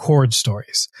to record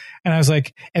stories. And I was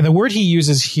like, and the word he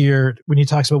uses here when he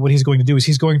talks about what he's going to do is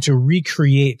he's going to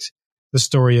recreate the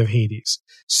story of Hades.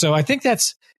 So I think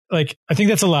that's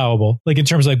allowable, like in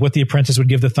terms of like what the apprentice would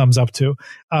give the thumbs up to.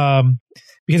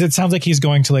 Because it sounds like he's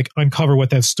going to like uncover what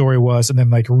that story was and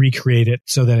then like recreate it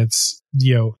so that it's,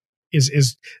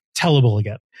 is tellable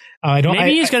again.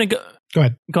 He's going to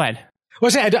go ahead.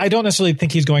 Well, I don't necessarily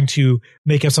think he's going to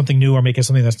make up something new or make up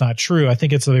something that's not true. I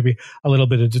think it's maybe a little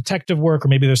bit of detective work, or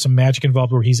maybe there's some magic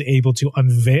involved where he's able to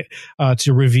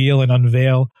to reveal and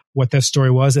unveil what that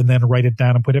story was, and then write it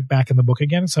down and put it back in the book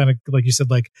again. So, like you said,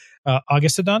 like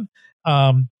August had done.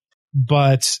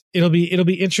 But it'll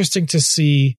be interesting to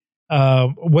see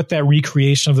what that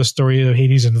recreation of the story of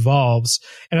Hades involves.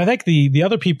 And I think the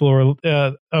other people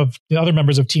of the other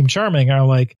members of Team Charming are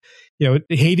like,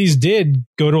 Hades did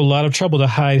go to a lot of trouble to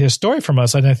hide his story from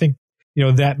us. And I think,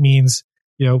 that means,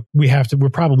 we're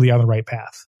probably on the right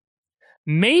path.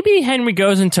 Maybe Henry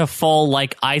goes into full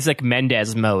like Isaac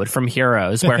Mendez mode from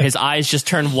Heroes, where his eyes just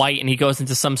turn white and he goes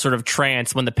into some sort of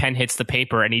trance when the pen hits the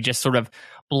paper and he just sort of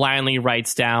blindly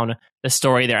writes down the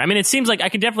story there. I mean, it seems like I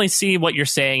can definitely see what you're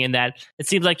saying in that it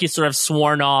seems like he's sort of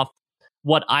sworn off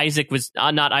what Isaac was,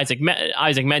 not Isaac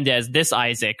Mendez, this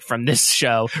Isaac from this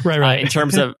show, right. In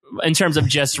terms of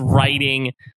just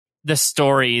writing the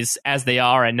stories as they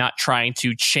are and not trying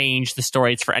to change the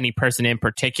stories for any person in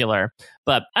particular.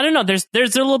 But I don't know,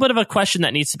 there's a little bit of a question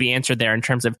that needs to be answered there in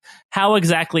terms of how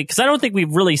exactly, because I don't think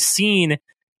we've really seen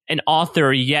an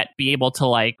author yet be able to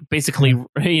like basically,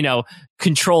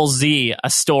 control Z a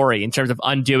story in terms of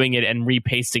undoing it and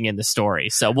repasting in the story.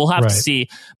 So we'll have to see.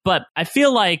 But I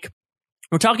feel like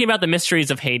we're talking about the mysteries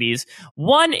of Hades.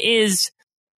 One is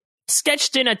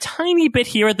sketched in a tiny bit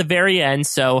here at the very end.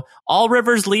 So all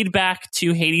rivers lead back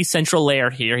to Hades' central lair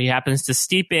here. He happens to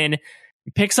steep in,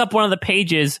 picks up one of the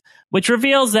pages, which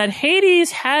reveals that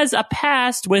Hades has a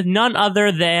past with none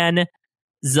other than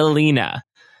Zelena.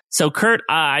 So Kurt,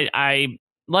 I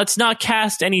let's not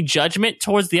cast any judgment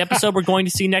towards the episode we're going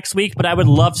to see next week, but I would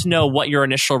love to know what your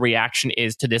initial reaction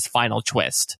is to this final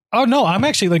twist. Oh no, I'm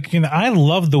actually I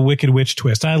love the Wicked Witch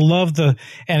twist. I love and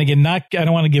again, I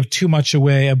don't want to give too much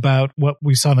away about what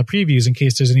we saw in the previews in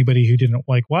case there's anybody who didn't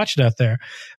watch it out there.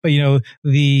 But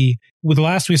the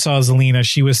last we saw Zelena,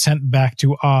 she was sent back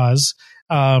to Oz.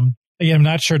 Again, I'm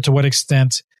not sure to what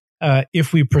extent,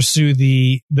 if we pursue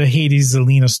the Hades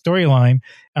Zelena storyline,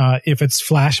 if it's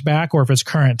flashback or if it's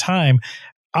current time,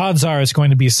 odds are it's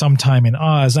going to be sometime in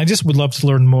Oz. I just would love to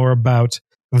learn more about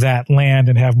that land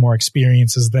and have more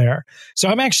experiences there. So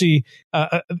I'm actually,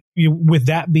 with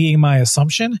that being my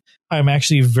assumption, I'm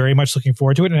actually very much looking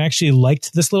forward to it and actually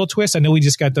liked this little twist. I know we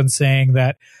just got done saying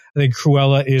that I think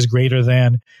Cruella is greater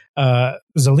than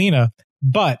Zelena,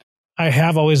 but I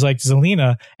have always liked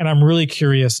Zelena, and I'm really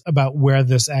curious about where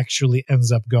this actually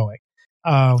ends up going.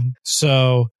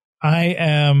 So I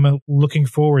am looking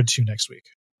forward to next week.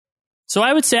 So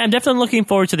I would say I'm definitely looking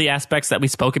forward to the aspects that we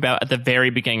spoke about at the very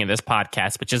beginning of this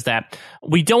podcast, which is that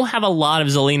we don't have a lot of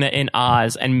Zelena in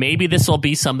Oz, and maybe this will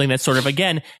be something that sort of,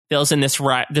 again, fills in this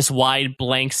wide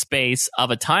blank space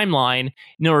of a timeline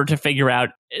in order to figure out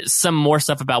some more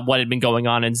stuff about what had been going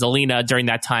on in Zelena during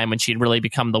that time when she'd really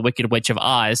become the Wicked Witch of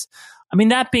Oz. I mean,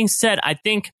 that being said, I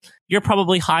think you're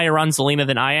probably higher on Zelena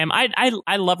than I am.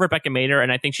 I love Rebecca Mader,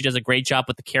 and I think she does a great job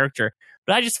with the character.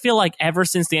 But I just feel like ever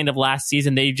since the end of last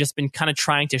season, they've just been kind of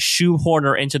trying to shoehorn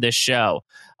her into this show.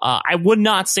 I would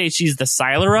not say she's the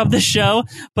Sylar of the show,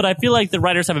 but I feel like the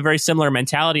writers have a very similar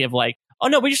mentality of like, oh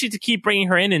no, we just need to keep bringing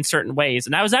her in certain ways.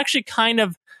 And I was actually kind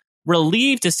of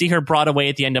relieved to see her brought away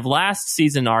at the end of last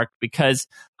season arc, because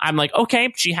I'm like,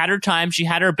 okay, she had her time, she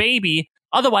had her baby.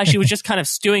 Otherwise, she was just kind of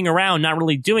stewing around, not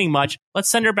really doing much. Let's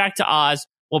send her back to Oz.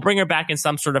 We'll bring her back in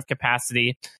some sort of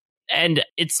capacity. And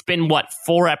it's been,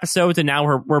 4 episodes, and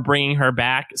now we're bringing her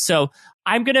back. So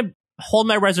I'm going to hold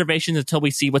my reservations until we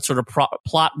see what sort of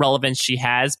plot relevance she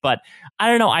has. But I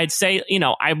don't know. I'd say,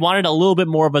 I wanted a little bit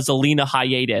more of a Zelena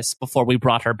hiatus before we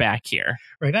brought her back here.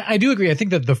 Right. I do agree. I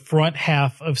think that the front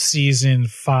half of season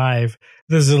 5,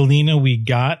 the Zelena we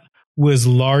got was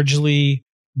largely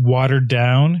watered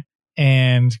down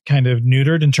and kind of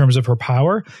neutered in terms of her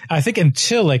power. I think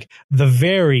until like the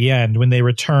very end when they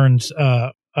returned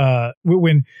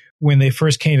when they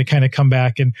first came to kind of come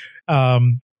back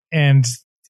and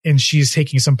she's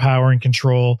taking some power and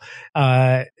control.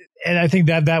 And I think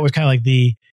that was kind of like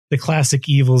the classic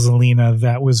evil Zelena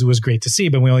that was great to see,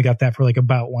 but we only got that for like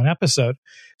about one episode.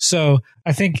 So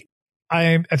I think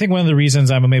one of the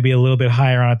reasons I'm maybe a little bit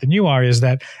higher on it than you are is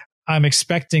that I'm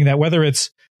expecting that whether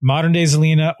it's modern day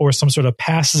Zelena or some sort of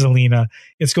past Zelena,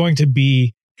 it's going to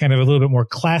be kind of a little bit more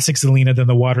classic Zelena than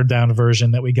the watered down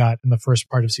version that we got in the first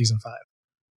part of season 5.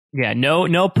 Yeah,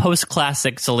 no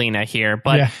post-classic Zelena here.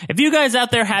 But if you guys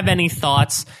out there have any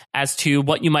thoughts as to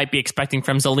what you might be expecting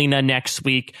from Zelena next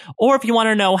week, or if you want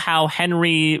to know how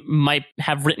Henry might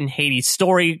have written Hades'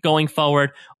 story going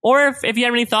forward, or if you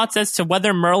have any thoughts as to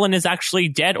whether Merlin is actually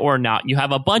dead or not, you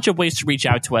have a bunch of ways to reach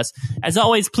out to us. As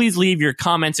always, please leave your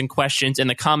comments and questions in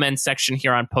the comments section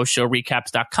here on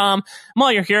postshowrecaps.com. And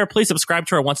while you're here, please subscribe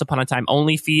to our Once Upon a Time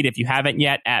Only feed if you haven't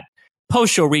yet at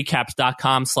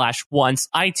postshowrecaps.com/once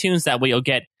iTunes. That way you'll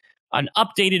get an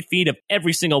updated feed of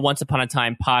every single Once Upon a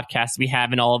Time podcast we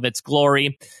have in all of its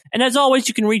glory. And as always,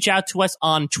 you can reach out to us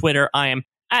on Twitter. I am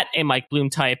at a Mike Bloom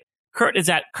type. Kurt is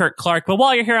at Kurt Clark. But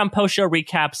while you're here on Post Show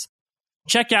Recaps,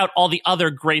 check out all the other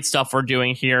great stuff we're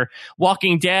doing here.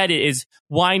 Walking Dead is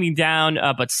winding down,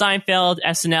 but Seinfeld,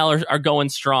 SNL are going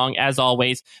strong as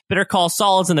always. Better Call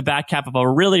Saul is in the back half of a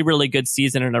really, really good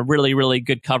season and a really, really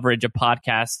good coverage of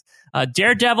podcasts.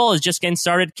 Daredevil is just getting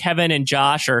started. Kevin and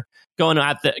Josh are going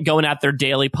at their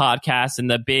daily podcast in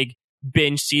the big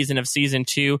binge season of season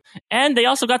 2. And they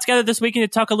also got together this weekend to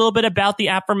talk a little bit about the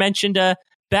aforementioned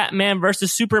Batman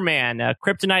versus Superman,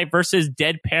 Kryptonite versus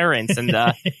Dead Parents. And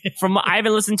I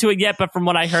haven't listened to it yet, but from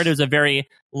what I heard, it was a very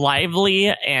lively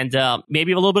and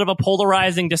maybe a little bit of a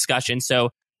polarizing discussion. So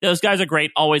those guys are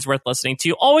great. Always worth listening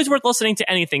to. Always worth listening to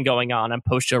anything going on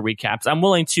post-show recaps. I'm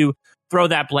willing to throw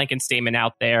that blanket statement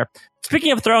out there.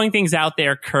 Speaking of throwing things out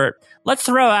there, Kurt, let's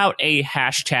throw out a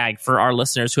hashtag for our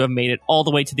listeners who have made it all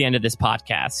the way to the end of this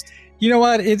podcast. You know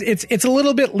what? It's a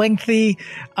little bit lengthy,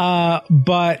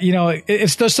 but you know,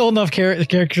 there's still enough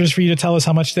characters for you to tell us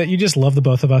how much that you just love the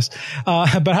both of us.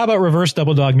 But how about reverse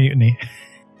double dog mutiny?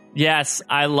 Yes,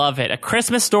 I love it. A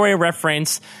Christmas Story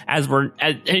reference as we're,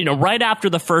 right after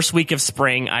the first week of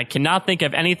spring. I cannot think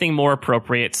of anything more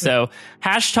appropriate. So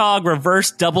hashtag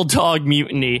reverse double dog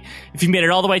mutiny. If you made it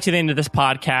all the way to the end of this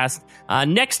podcast,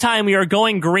 next time we are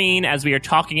going green as we are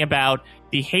talking about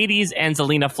the Hades and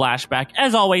Zelena flashback.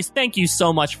 As always, thank you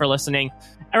so much for listening.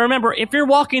 And remember, if you're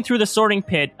walking through the sorting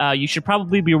pit, you should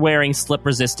probably be wearing slip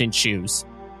resistant shoes.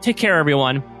 Take care,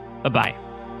 everyone. Bye-bye.